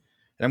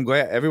 And I'm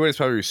glad everybody's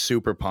probably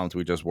super pumped.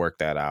 We just worked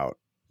that out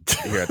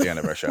here at the end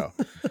of our show.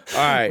 All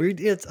right.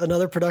 It's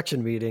another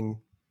production meeting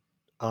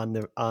on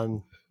the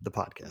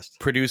podcast.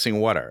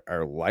 Producing what?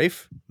 Our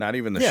life? Not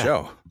even the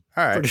show.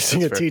 All right.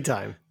 Producing a tea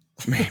time.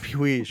 Maybe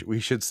we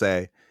should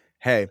say,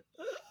 hey,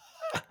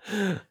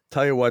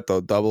 tell you what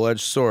though, double-edged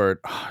sword.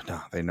 Oh,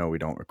 no, they know we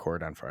don't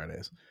record on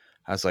Fridays.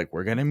 I was like,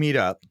 we're going to meet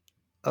up.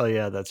 Oh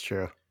yeah, that's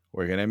true.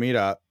 We're going to meet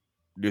up,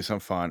 do some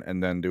fun,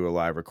 and then do a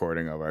live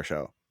recording of our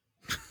show.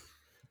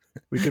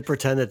 We could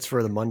pretend it's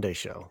for the Monday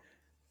show.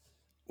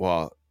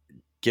 Well,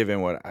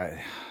 given what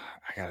I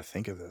got to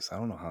think of this. I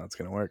don't know how it's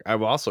going to work.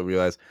 I've also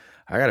realized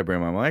I got to bring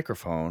my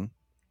microphone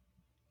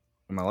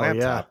and my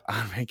laptop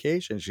on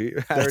vacation.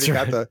 I already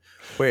got the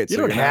wait. You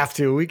don't have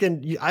to. We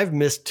can. I've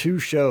missed 2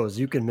 shows.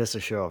 You can miss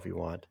a show if you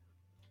want.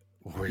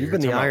 You've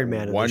been the Iron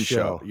Man of the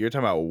show. You're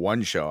talking about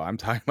one show. I'm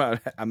talking about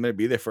I'm going to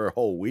be there for a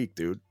whole week,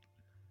 dude.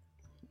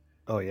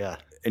 Oh yeah.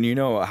 And you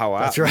know how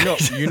that's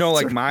right. You know,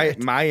 like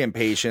my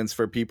impatience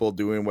for people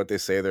doing what they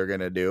say they're going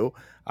to do.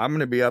 I'm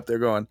going to be up there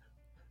going,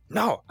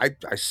 no, I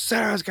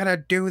said I was going to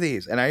do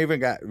these. And I even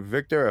got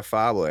Victor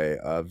Afable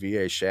of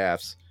VA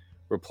Shafts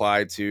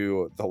replied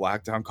to the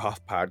Lockdown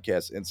Golf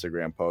Podcast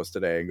Instagram post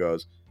today and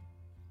goes,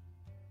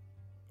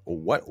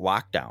 what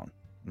lockdown?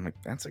 I'm like,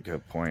 that's a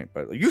good point,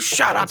 but you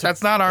shut up.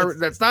 That's not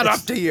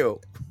up to you.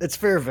 It's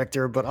fair,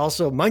 Victor, but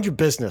also mind your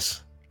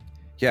business.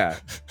 Yeah.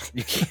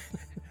 You can't.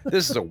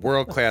 This is a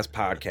world-class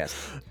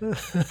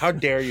podcast. How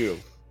dare you?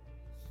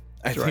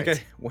 I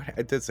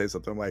did say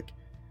something like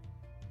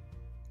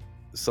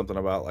something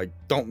about like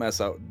don't mess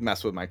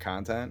with my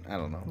content. I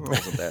don't know.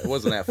 It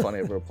wasn't that funny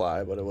of a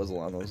reply, but it was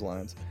along those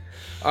lines.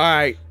 All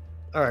right,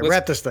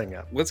 wrap this thing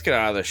up. Let's get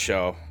out of the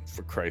show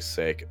for Christ's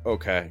sake.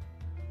 Okay,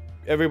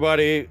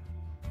 everybody,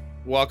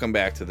 welcome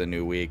back to the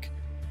new week.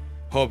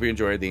 Hope you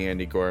enjoyed the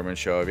Andy Gorman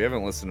show. If you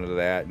haven't listened to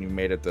that and you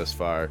made it this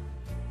far,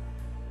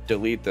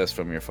 delete this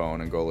from your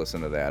phone and go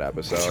listen to that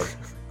episode.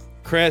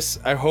 Chris,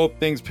 I hope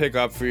things pick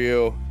up for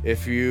you.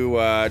 If you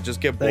just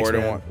get bored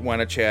and want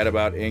to chat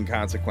about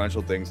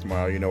inconsequential things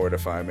tomorrow, you know where to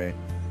find me.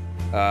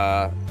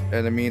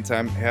 In the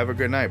meantime, have a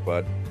good night,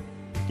 bud.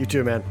 You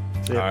too, man.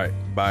 See ya. All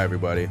right. Bye,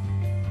 everybody.